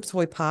us at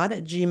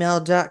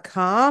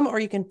scoopsahoypod@gmail.com, or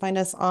you can find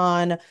us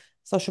on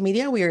social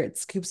media. We are at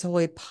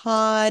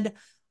scoopsahoypod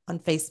on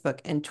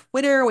Facebook and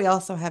Twitter. We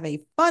also have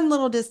a fun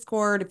little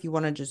Discord if you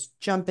want to just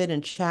jump in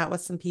and chat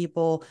with some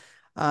people.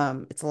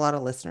 It's a lot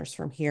of listeners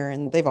from here,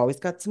 and they've always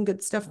got some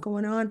good stuff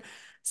going on.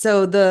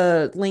 So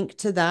the link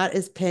to that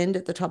is pinned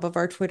at the top of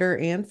our Twitter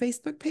and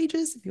Facebook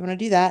pages if you want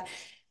to do that.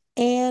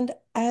 And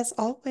as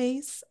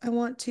always, I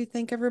want to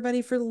thank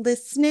everybody for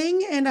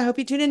listening, and I hope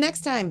you tune in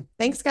next time.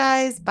 Thanks,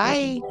 guys.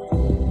 Bye.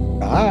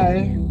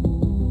 bye.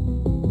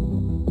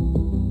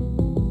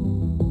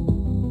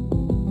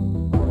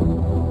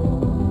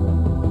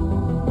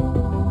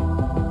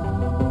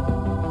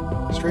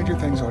 Stranger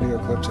Things audio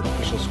clips and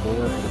official score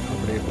are the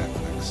property of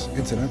Netflix.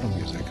 Incidental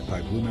music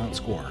by Blue Mount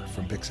Score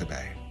from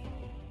Pixabay.